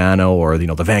grand piano or,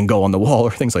 the Van Gogh on the wall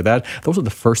or things like that, those are the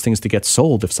first things to get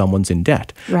sold if someone's in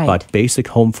debt. Right. But basic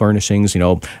home furnishings,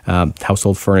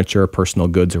 household furniture, personal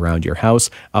goods around your house,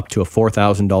 up to a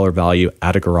 $4,000 value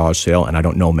at a garage sale, and I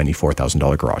don't know many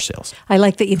 $4,000 garage sales. I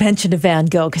like that you mentioned a Van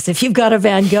Gogh, because if you've got a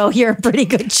Van Gogh, you're in pretty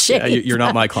good shape. Yeah, you're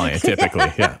not my client,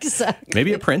 typically. Yeah, exactly.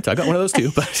 Maybe a print. I got one of those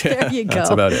too, but there you go. That's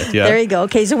about it. Yeah. There you go.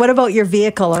 Okay, so what about your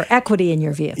vehicle or equity in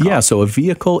your vehicle? Yeah, so a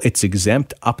vehicle, it's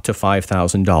exempt up to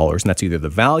 $5,000, and that's either the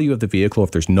value of the vehicle if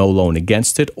there's no loan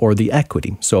against it, or the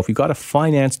equity. So if you've got a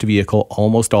financed vehicle,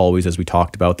 almost always, as we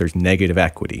talked about, there's negative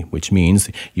equity, which means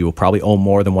you will probably owe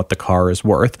more than what the car is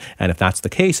worth. And if that's the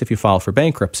case, if you file for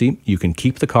bankruptcy, you can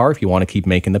keep the car if you want to keep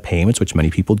making the payments, which many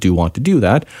people do want to do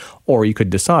that. Or you could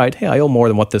decide, hey, I owe more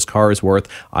than what this car is worth.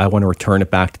 I want to return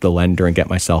it back to the lender and get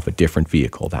myself a different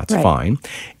vehicle. That's fine.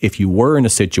 If you were in a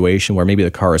situation where maybe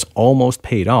the car is almost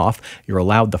paid off, you're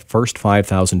allowed the first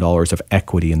 $5,000 of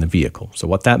equity in the vehicle. So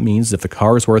what that means is if the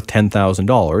car is worth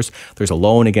 $10,000, there's a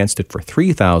loan against it for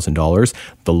 $3,000.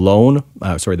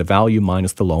 The value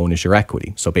minus the loan is your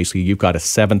equity. So basically you've got a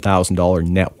 $7,000 $2,000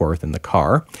 net worth in the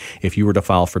car. If you were to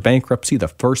file for bankruptcy, the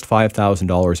first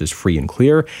 $5,000 is free and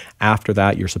clear. After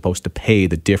that, you're supposed to pay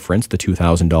the difference, the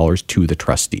 $2,000, to the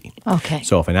trustee. Okay.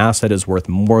 So if an asset is worth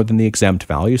more than the exempt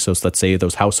value, so let's say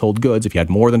those household goods, if you had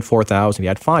more than $4,000, if you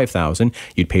had $5,000,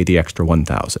 you'd pay the extra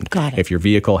 $1,000. Got it. If your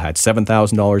vehicle had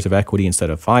 $7,000 of equity instead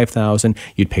of $5,000,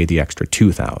 you'd pay the extra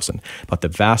 $2,000. But the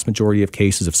vast majority of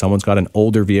cases, if someone's got an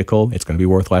older vehicle, it's going to be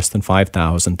worth less than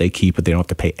 $5,000. They keep it. They don't have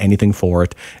to pay anything for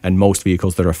it. And most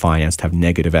vehicles that are financed have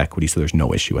negative equity, so there's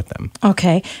no issue with them.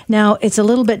 Okay. Now, it's a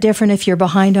little bit different if you're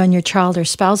behind on your child or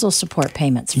spousal support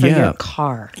payments for your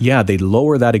car. Yeah, they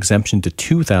lower that exemption to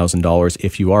 $2,000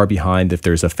 if you are behind, if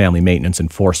there's a family maintenance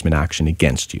enforcement action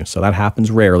against you. So that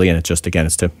happens rarely, and it's just, again,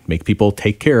 it's to make people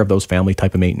take care of those family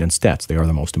type of maintenance debts. They are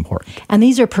the most important. And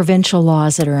these are provincial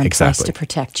laws that are in place to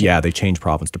protect you. Yeah, they change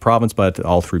province to province, but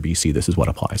all through BC, this is what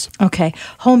applies. Okay.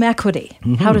 Home equity.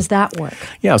 How does that work?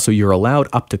 Yeah, so you're allowed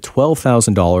up to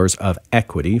 $12,000 of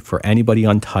equity for anybody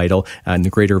on title in the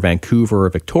Greater Vancouver or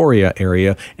Victoria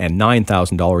area, and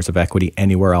 $9,000 of equity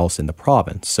anywhere else in the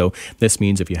province. So this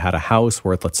means if you had a house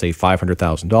worth, let's say,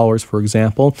 $500,000, for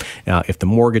example, if the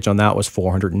mortgage on that was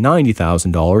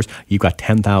 $490,000, you got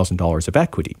 $10,000 of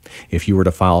equity. If you were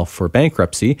to file for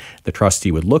bankruptcy, the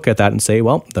trustee would look at that and say,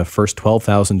 well, the first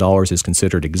 $12,000 is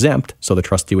considered exempt, so the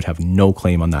trustee would have no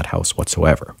claim on that house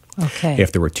whatsoever. Okay.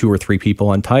 If there were 2 or 3 people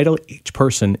on title, each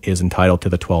person is entitled to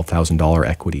the $12,000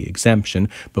 equity exemption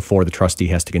before the trustee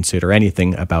has to consider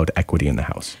anything about equity in the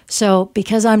house. So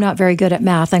because I'm not very good at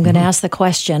math, I'm going to ask the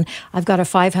question. I've got a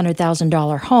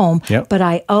 $500,000 home, but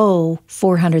I owe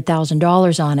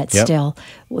 $400,000 on it still.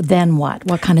 Then what?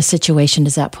 What kind of situation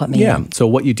does that put me in? Yeah. So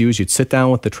what you do is you'd sit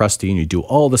down with the trustee and you do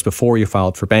all this before you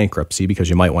filed for bankruptcy, because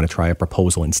you might want to try a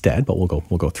proposal instead, but we'll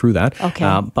go through that.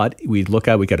 Okay. But we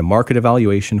get a market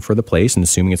evaluation for the place, and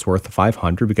assuming it's worth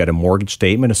 $500, we get a mortgage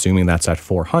statement, assuming that's at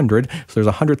 $400. So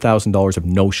there's $100,000 of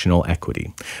notional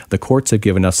equity. The courts have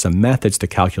given us some methods to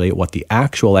calculate what the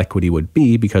actual equity would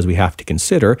be, because we have to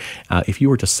consider if you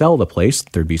were to sell the place,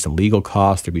 there'd be some legal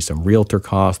costs, there'd be some realtor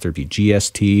costs, there'd be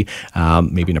GST,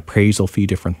 maybe an appraisal fee,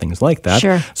 different things like that.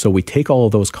 Sure. So we take all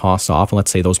of those costs off, and let's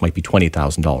say those might be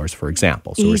 $20,000, for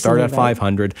example. So we started at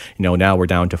 $500, now we're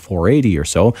down to $480 or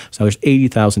so. So there's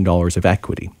 $80,000 of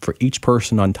equity. For each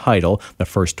person on title, the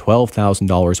first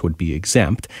 $12,000 would be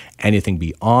exempt. Anything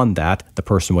beyond that, the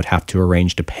person would have to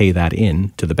arrange to pay that in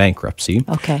to the bankruptcy.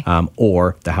 Okay.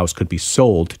 Or the house could be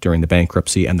sold during the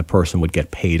bankruptcy and the person would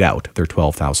get paid out their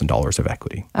 $12,000 of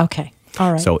equity. Okay.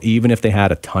 All right. So even if they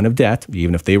had a ton of debt,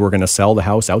 even if they were going to sell the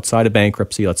house outside of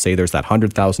bankruptcy, let's say there's that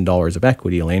 $100,000 of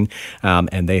equity, Elaine,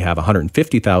 and they have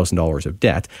 $150,000 of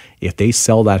debt, if they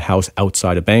sell that house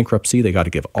outside of bankruptcy, they got to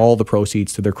give all the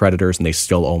proceeds to their creditors and they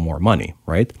still owe more money,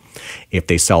 right? If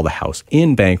they sell the house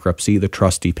in bankruptcy, the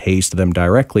trustee pays to them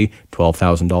directly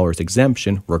 $12,000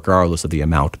 exemption, regardless of the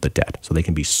amount of the debt. So they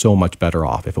can be so much better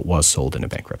off if it was sold in a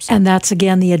bankruptcy. And that's,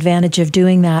 again, the advantage of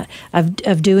doing that,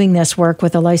 of doing this work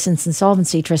with a licensed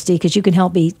insolvency trustee, because you can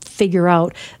help me figure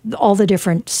out all the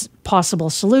different possible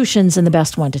solutions and the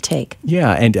best one to take.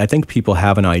 Yeah, and I think people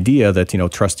have an idea that,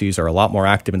 trustees are a lot more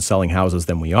active in selling houses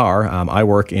than we are. I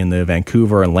work in the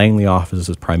Vancouver and Langley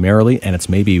offices primarily, and it's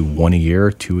maybe 1 a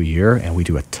year, 2 a year, and we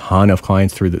do a ton of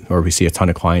clients we see a ton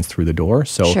of clients through the door.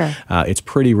 So Sure. It's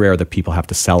pretty rare that people have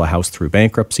to sell a house through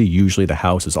bankruptcy. Usually the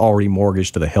house is already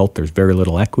mortgaged to the hilt. There's very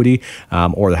little equity,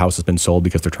 or the house has been sold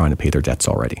because they're trying to pay their debts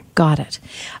already. Got it.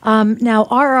 Now,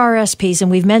 RRSPs,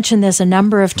 and we've mentioned this a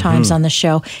number of times on the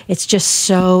show, it's just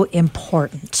so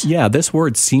important. Yeah, this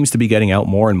word seems to be getting out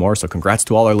more and more, so congrats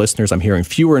to all our listeners. I'm hearing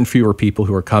fewer and fewer people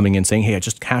who are coming in saying, hey, I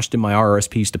just cashed in my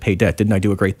RRSPs to pay debt. Didn't I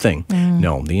do a great thing?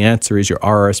 No, the answer is your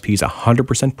RRSP is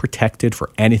 100% protected for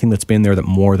anything that's been there that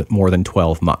more than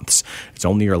 12 months. It's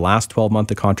only your last 12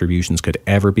 months of contributions could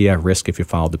ever be at risk if you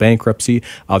filed the bankruptcy.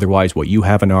 Otherwise, what you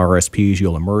have in RRSPs,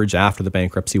 you'll emerge after the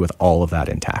bankruptcy with all of that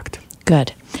intact.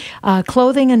 Good.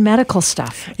 Clothing and medical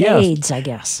stuff. Yes. AIDS, I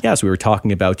guess. Yes, we were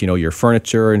talking about, your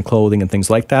furniture and clothing and things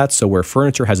like that. So where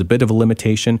furniture has a bit of a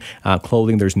limitation,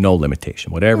 clothing, there's no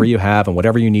limitation. Whatever you have and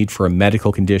whatever you need for a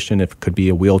medical condition, if it could be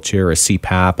a wheelchair, a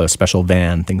CPAP, a special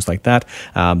van, things like that,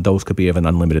 those could be of an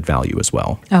unlimited value as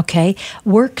well. Okay.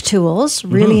 Work tools,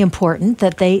 really important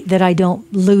that I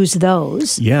don't lose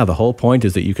those. Yeah, the whole point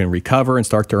is that you can recover and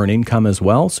start to earn income as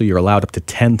well. So you're allowed up to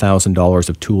 $10,000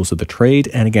 of tools of the trade.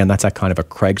 And again, that's at kind of a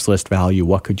Craigslist value?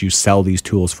 What could you sell these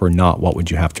tools for? Not what would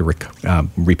you have to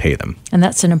repay them? And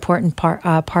that's an important part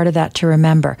of that to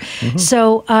remember.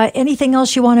 So anything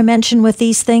else you want to mention with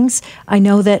these things? I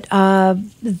know that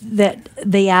that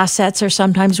the assets are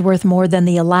sometimes worth more than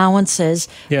the allowances,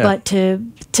 but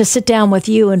to sit down with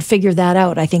you and figure that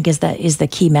out, I think is the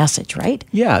key message, right?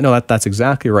 Yeah, no, that's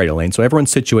exactly right, Elaine. So everyone's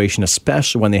situation,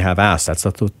 especially when they have assets,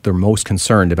 that's what they're most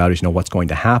concerned about is, what's going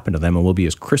to happen to them, and we'll be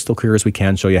as crystal clear as we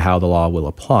can, show you how the law will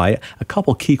apply. A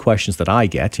couple key questions that I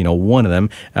get, one of them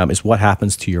is what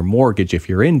happens to your mortgage if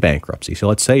you're in bankruptcy. So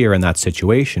let's say you're in that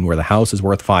situation where the house is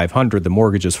worth $500, the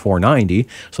mortgage is $490,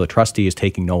 so the trustee is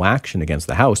taking no action against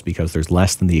the house because there's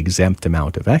less than the exempt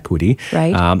amount of equity.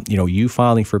 Right. You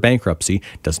filing for bankruptcy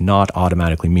does not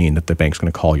automatically mean that the bank's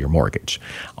going to call your mortgage.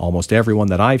 Almost everyone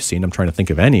that I've seen, I'm trying to think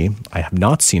of any, I have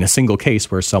not seen a single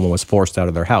case where someone was forced out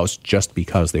of their house just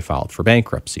because they filed for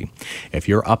bankruptcy. If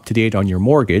you're up to date on your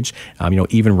mortgage,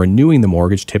 even renewing the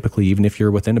mortgage, typically even if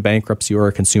you're within a bankruptcy or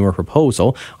a consumer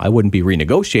proposal, I wouldn't be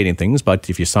renegotiating things, but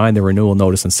if you sign the renewal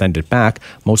notice and send it back,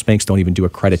 most banks don't even do a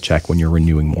credit check when you're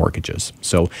renewing mortgages.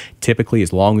 So typically,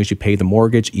 as long as you pay the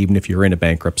mortgage, even if you're in a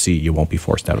bankruptcy, you won't be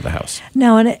forced out of the house.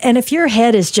 No, and if your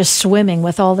head is just swimming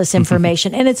with all this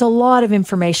information, and it's a lot of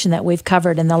information that we've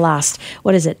covered in the last,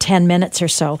 10 minutes or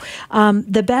so,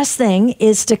 the best thing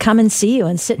is to come and see you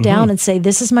and sit down and say,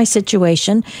 this is my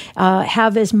situation,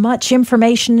 have as much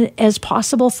information as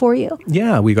possible for you.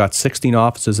 Yeah, we've got 16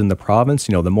 offices in the province.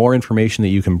 The more information that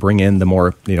you can bring in, the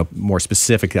more, more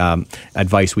specific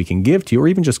advice we can give to you, or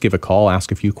even just give a call,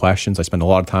 ask a few questions. I spend a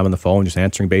lot of time on the phone just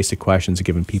answering basic questions and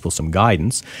giving people some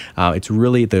guidance. It's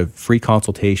really, the free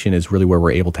consultation is really where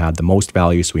we're able to add the most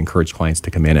value, so we encourage clients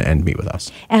to come in and meet with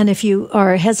us. And if you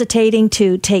are hesitating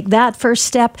to take that first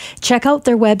step, check out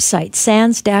their website,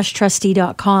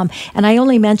 sands-trustee.com. And I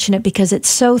only mention it because it's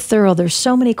so thorough. There's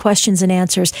so many questions and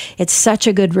answers. It's such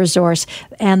a good resource.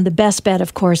 And the best bet,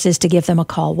 of course, is to give them a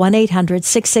call,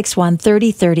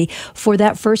 1-800-661-3030 for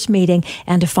that first meeting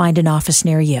and to find an office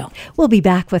near you. We'll be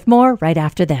back with more right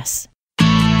after this.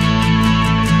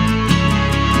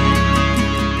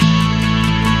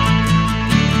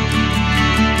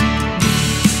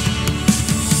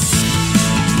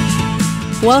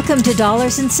 Welcome to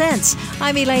Dollars and Cents.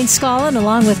 I'm Elaine Scollin,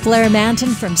 along with Blair Manton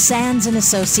from Sands &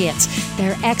 Associates.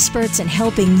 They're experts in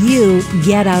helping you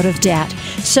get out of debt.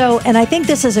 And I think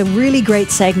this is a really great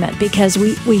segment because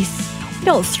we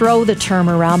don't throw the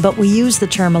term around, but we use the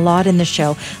term a lot in the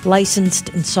show, licensed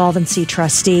insolvency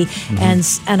trustee.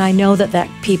 And I know that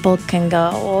people can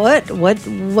go,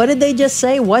 what did they just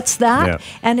say? What's that? Yeah.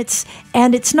 And it's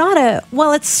not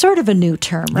it's sort of a new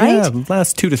term, right? Yeah,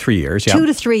 last 2 to 3 years. Yeah. 2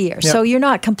 to 3 years. Yeah. So you're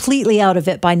not completely out of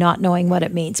it by not knowing what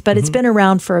it means, but it's been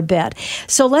around for a bit.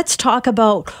 So let's talk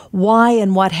about why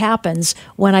and what happens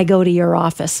when I go to your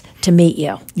office to meet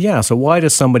you. Yeah, so why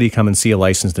does somebody come and see a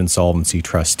licensed insolvency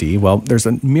trustee? Well, there's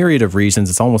a myriad of reasons.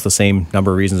 It's almost the same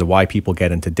number of reasons of why people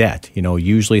get into debt.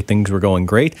 Usually things were going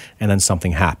great and then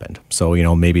something happened. So,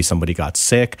 maybe somebody got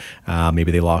sick,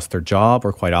 maybe they lost their job,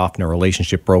 or quite often a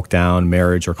relationship broke down,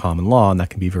 marriage or common law, and that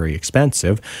can be very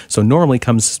expensive. So normally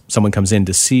someone comes in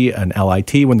to see an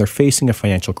LIT when they're facing a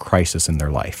financial crisis in their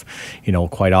life.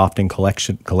 Quite often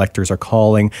collectors are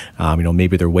calling,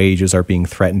 maybe their wages are being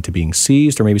threatened to being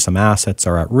seized, or maybe some assets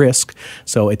are at risk.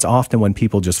 So it's often when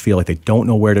people just feel like they don't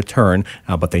know where to turn,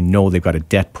 but they know they've got a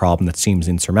debt problem that seems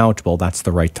insurmountable, that's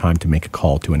the right time to make a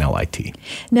call to an LIT.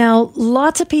 Now,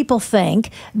 lots of people think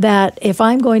that if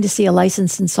I'm going to see a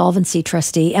licensed insolvency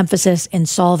trustee, emphasis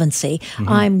insolvency,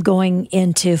 I'm going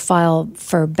in to file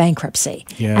for bankruptcy.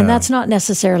 Yeah. And that's not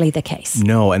necessarily the case.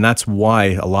 No, and that's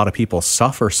why a lot of people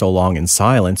suffer so long in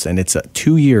silence. And it's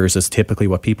 2 years is typically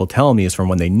what people tell me is from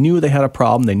when they knew they had a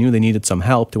problem, they knew they needed some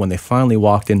help, to when they finally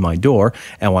walked in my door.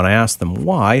 And when I asked them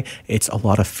why, it's a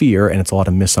lot of fear and it's a lot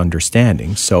of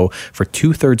misunderstanding. So for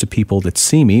 2/3 of people that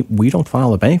see me, we don't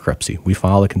file a bankruptcy. We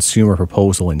file a consumer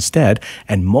proposal instead.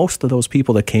 And most of those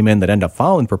people that came in that end up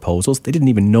filing proposals, they didn't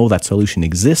even know that solution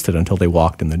existed until they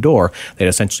walked in the door. They'd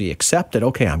essentially accepted,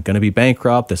 okay, I'm going to be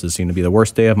bankrupt. This is going to be the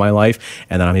worst day of my life.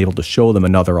 And then I'm able to show them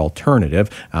another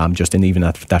alternative just in even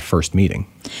that first meeting.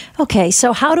 Okay,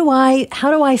 so how do I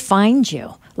find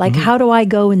you? How do I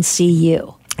go and see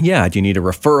you? Yeah, do you need a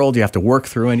referral? Do you have to work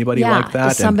through anybody like that?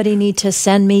 Does somebody need to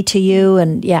send me to you?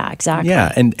 And yeah, exactly.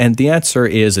 Yeah, and the answer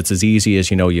is it's as easy as,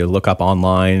 you look up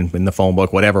online, in the phone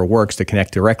book, whatever works to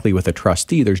connect directly with a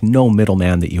trustee. There's no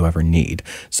middleman that you ever need.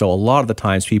 So a lot of the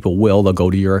times people they'll go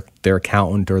to their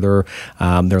accountant or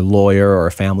their lawyer or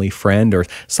a family friend, or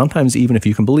sometimes even, if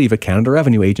you can believe it, Canada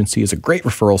Revenue Agency is a great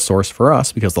referral source for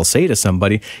us, because they'll say to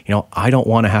somebody, I don't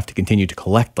want to have to continue to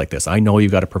collect like this. I know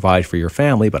you've got to provide for your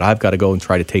family, but I've got to go and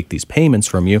try to take these payments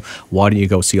from you. Why don't you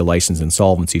go see a licensed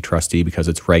insolvency trustee, because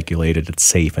it's regulated, it's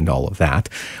safe, and all of that.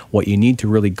 What you need to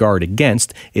really guard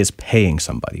against is paying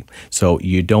somebody. So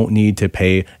you don't need to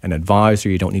pay an advisor,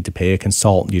 you don't need to pay a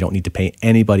consultant, you don't need to pay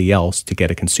anybody else to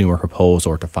get a consumer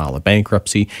proposal or to file a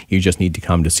bankruptcy. You just need to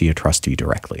come to see a trustee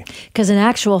directly. Because in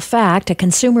actual fact, a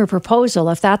consumer proposal,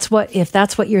 if that's what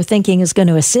you're thinking is going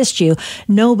to assist you,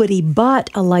 nobody but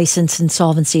a licensed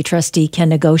insolvency trustee can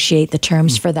negotiate the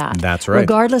terms for that. That's right.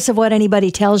 Regardless of what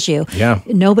anybody tells you,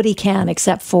 nobody can,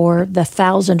 except for the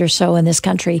 1,000 or so in this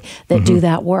country that do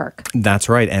that work. That's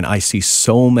right. And I see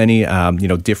so many,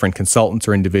 different consultants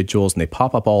or individuals, and they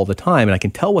pop up all the time. And I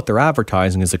can tell what they're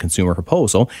advertising as a consumer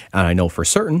proposal. And I know for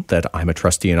certain that I'm a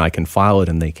trustee and I can file it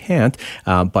and they can't.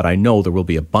 But I know there will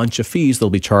be a bunch of fees that'll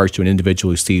be charged to an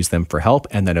individual who sees them for help.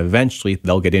 And then eventually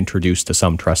they'll get introduced to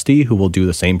some trustee who will do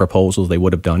the same proposals they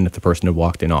would have done if the person had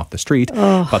walked in off the street.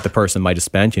 But the person might have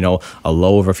spent, a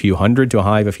low of a few $100 to a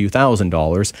high of a few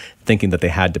 $1,000 thinking that they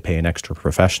had to pay an extra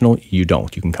professional. You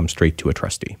don't. You can come straight to a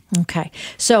trustee. Okay.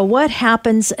 So what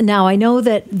happens now? I know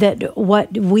that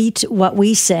what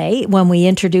we say when we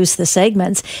introduce the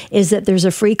segments is that there's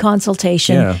a free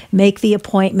consultation. Yeah. Make the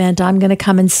appointment. I'm going to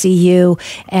come and see you,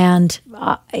 and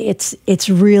it's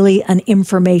really an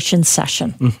information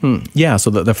session. Mm-hmm. Yeah. So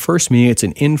the first meeting, it's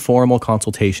an informal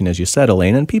consultation, as you said,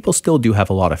 Elaine, and people still do have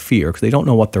a lot of fear because they don't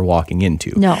know what they're walking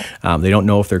into. No. They don't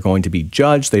know if they're going to be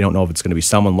judged. They don't know if it's going to be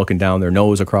someone looking down their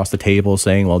nose across the table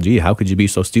saying, well, gee, how could you be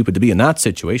so stupid to be in that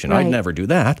situation? Right. I'd never do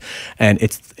that. And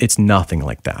it's nothing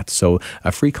like that. So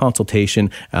a free consultation,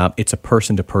 it's a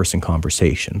person-to-person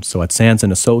conversation. So at Sands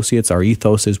 & Associates, our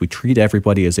ethos is we treat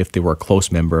everybody as if they were a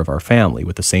close member of our family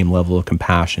with the same level of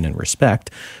compassion and respect.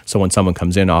 So when someone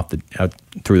comes in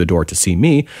through the door to see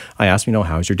me, I ask,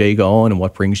 how's your day going and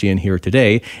what brings you in here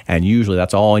today? And usually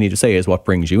that's all I need to say is what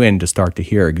brings you in, to start to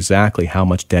hear exactly how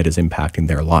much debt is impacting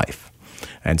their life.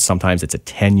 And sometimes it's a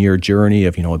 10-year journey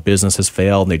of, a business has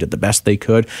failed and they did the best they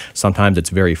could. Sometimes it's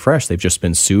very fresh. They've just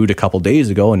been sued a couple days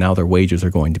ago and now their wages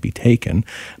are going to be taken.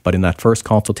 But in that first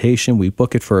consultation, we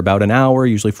book it for about an hour,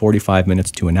 usually 45 minutes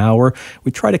to an hour.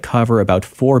 We try to cover about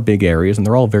 4 big areas, and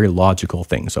they're all very logical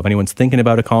things. So if anyone's thinking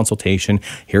about a consultation,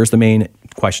 here's the main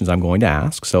questions I'm going to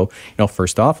ask. So,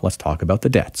 first off, let's talk about the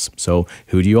debts. So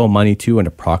who do you owe money to and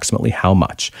approximately how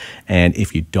much? And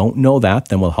if you don't know that,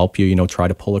 then we'll help you, try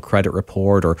to pull a credit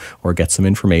report or get some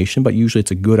information. But usually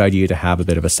it's a good idea to have a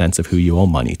bit of a sense of who you owe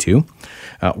money to.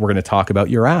 We're going to talk about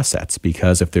your assets,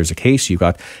 because if there's a case you've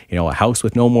got, a house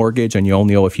with no mortgage and you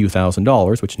only owe a few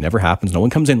 $1,000s, which never happens. No one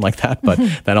comes in like that. But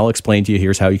then I'll explain to you,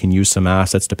 here's how you can use some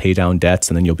assets to pay down debts,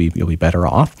 and then you'll be better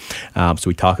off. So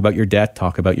we talk about your debt,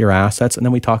 talk about your assets, and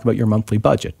then we talk about your monthly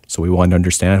budget. So we want to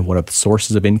understand what are the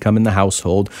sources of income in the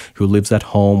household, who lives at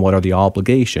home, what are the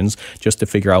obligations, just to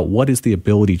figure out what is the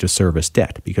ability to service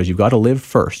debt, because you've got to live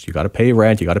first. You got to pay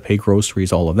rent, you got to pay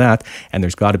groceries, all of that, and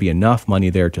there's got to be enough money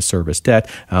there to service debt,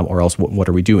 or else what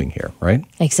are we doing here, right?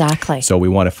 Exactly. So we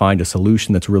want to find a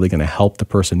solution that's really going to help the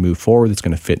person move forward, that's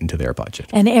going to fit into their budget.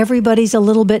 And everybody's a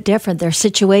little bit different. Their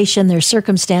situation, their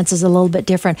circumstances a little bit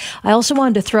different. I also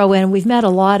wanted to throw in, we've met a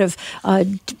lot of,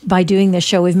 by doing this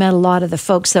show, we've met a lot of the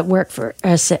folks that work for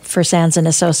Sands &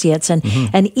 Associates,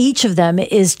 and each of them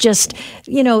is just,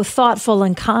 thoughtful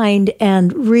and kind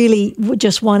and really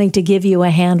just wanting to give you a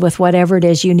hand with whatever it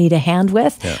is you need a hand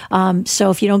with. Yeah. So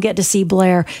if you don't get to see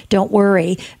Blair, don't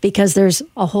worry, because there's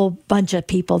a whole bunch of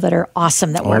people that are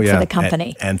awesome that work for the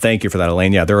company. And thank you for that,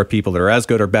 Elaine. Yeah, there are people that are as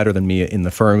good or better than me in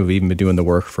the firm who've even been doing the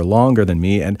work for longer than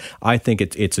me. And I think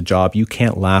it's a job. You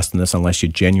can't last in this unless you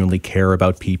genuinely care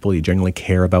about people, you genuinely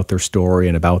care about their story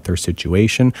and about their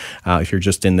situation. If you're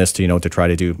just in this to try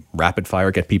to do rapid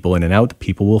fire, get people in and out,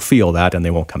 people will feel that and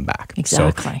they won't come back.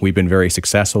 Exactly. So we've been very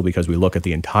successful because we look at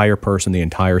the entire person, the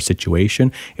entire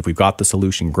situation. If we've got the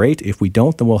solution, great. If we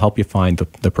don't, then we'll help you find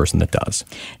the person that does.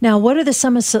 Now, what are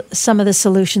some of the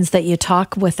solutions that you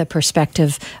talk with a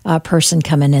prospective person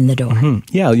coming in the door?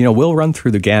 Yeah, we'll run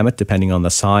through the gamut depending on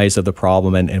the size of the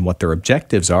problem and what their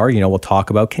objectives are. We'll talk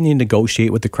about, can you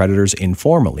negotiate with the creditors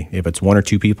informally? If it's 1 or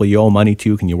 2 people you owe money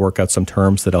to, can you work out some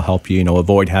terms that'll help you,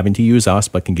 avoid having to use us,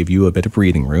 but can give you a bit of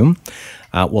breathing room?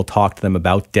 We'll talk to them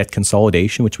about debt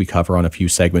consolidation, which we cover on a few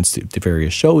segments to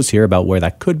various shows here about where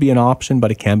that could be an option,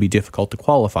 but it can be difficult to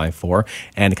qualify for,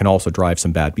 and it can also drive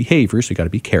some bad behavior, so you got to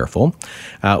be careful.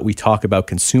 We talk about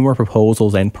consumer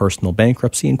proposals and personal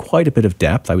bankruptcy in quite a bit of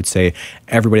depth. I would say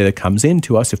everybody that comes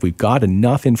into us, if we've got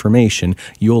enough information,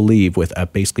 you'll leave with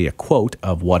basically a quote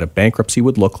of what a bankruptcy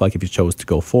would look like if you chose to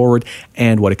go forward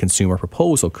and what a consumer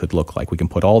proposal could look like. We can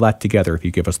put all that together if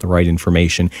you give us the right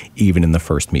information, even in the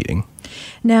first meeting.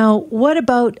 Now, what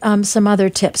about some other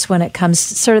tips when it comes,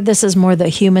 sort of this is more the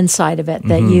human side of it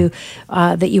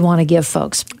that you want to give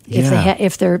folks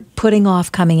if they're putting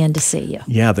off coming in to see you?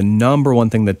 Yeah, the number one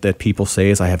thing that people say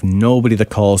is, I have nobody that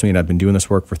calls me, and I've been doing this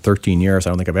work for 13 years. I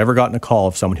don't think I've ever gotten a call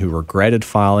of someone who regretted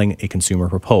filing a consumer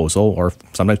proposal, or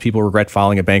sometimes people regret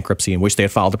filing a bankruptcy and wish they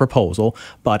had filed a proposal,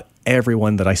 but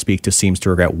everyone that I speak to seems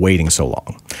to regret waiting so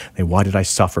long. Why did I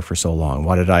suffer for so long?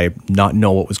 Why did I not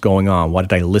know what was going on? Why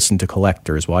did I listen to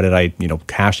collectors? Why did I,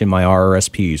 cash in my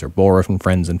RRSPs or borrow from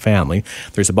friends and family?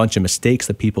 There's a bunch of mistakes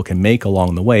that people can make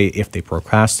along the way if they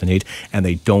procrastinate and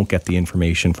they don't get the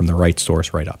information from the right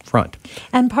source right up front.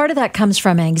 And part of that comes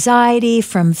from anxiety,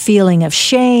 from feeling of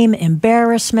shame,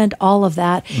 embarrassment, all of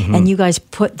that. And you guys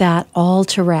put that all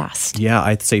to rest. Yeah,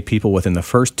 I'd say people within the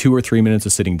first 2 or 3 minutes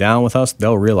of sitting down with us,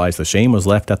 they'll realize the shame was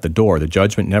left at the door. The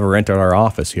judgment never entered our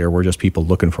office here. We're just people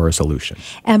looking for a solution.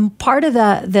 And part of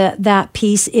that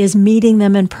piece is meeting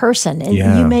them in person. And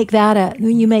you make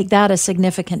that a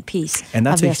significant piece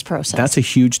of this process. That's a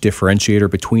huge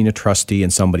differentiator between a trustee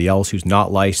and somebody else who's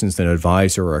not licensed, an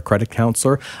advisor or a credit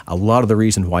counselor. A lot of the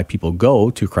reason why people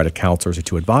go to credit counselors or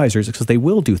to advisors is because they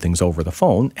will do things over the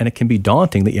phone, and it can be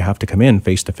daunting that you have to come in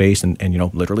face to face and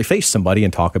literally face somebody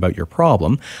and talk about your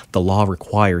problem. The law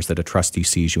requires that a trustee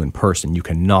sees you in person. You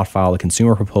cannot file a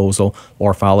consumer proposal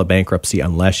or file a bankruptcy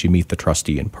unless you meet the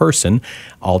trustee in person.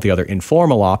 All the other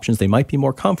informal options, they might be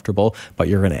more comfortable, but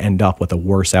you're going to end up with a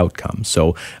worse outcome.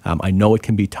 So I know it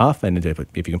can be tough, and if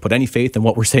you can put any faith in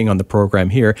what we're saying on the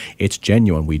program here, it's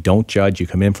genuine. We don't judge. You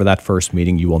come in for that first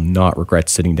meeting, you will not regret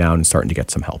sitting down and starting to get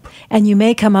some help. And you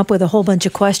may come up with a whole bunch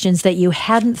of questions that you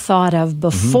hadn't thought of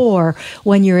before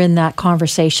when you're in that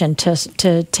conversation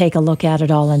to take a look at it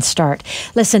all and start.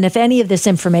 Listen, if any of this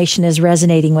information is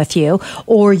resonating with you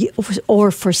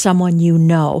or for someone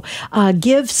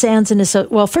give Sands and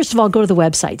Associates, well, first of all, go to the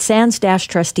website,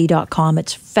 sands-trustee.com.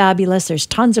 It's fabulous. There's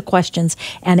tons of questions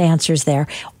and answers there.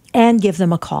 And give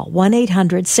them a call,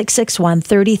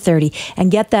 1-800-661-3030,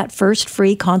 and get that first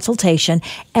free consultation.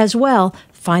 As well,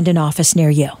 find an office near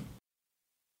you.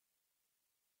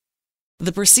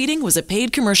 The proceeding was a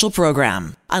paid commercial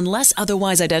program. Unless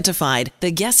otherwise identified, the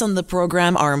guests on the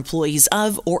program are employees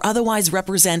of or otherwise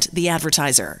represent the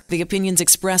advertiser. The opinions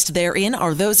expressed therein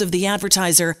are those of the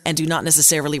advertiser and do not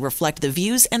necessarily reflect the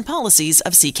views and policies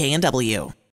of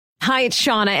CKNW. Hi, it's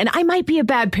Shauna, and I might be a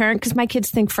bad parent because my kids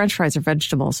think French fries are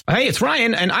vegetables. Hey, it's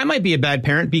Ryan, and I might be a bad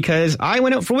parent because I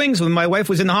went out for wings when my wife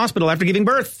was in the hospital after giving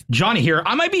birth. Johnny here.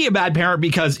 I might be a bad parent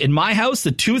because in my house,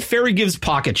 the tooth fairy gives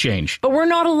pocket change. But we're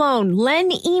not alone. Len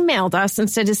emailed us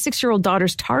and said his 6-year-old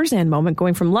daughter's Tarzan moment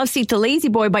going from love seat to lazy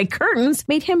boy by curtains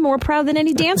made him more proud than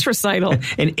any dance recital.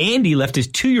 And Andy left his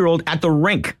 2-year-old at the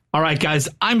rink. All right, guys,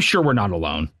 I'm sure we're not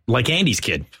alone. Like Andy's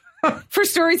kid. For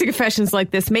stories and confessions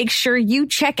like this, make sure you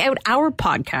check out our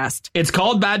podcast. It's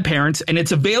called Bad Parents, and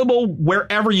it's available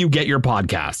wherever you get your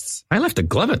podcasts. I left a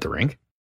glove at the rink.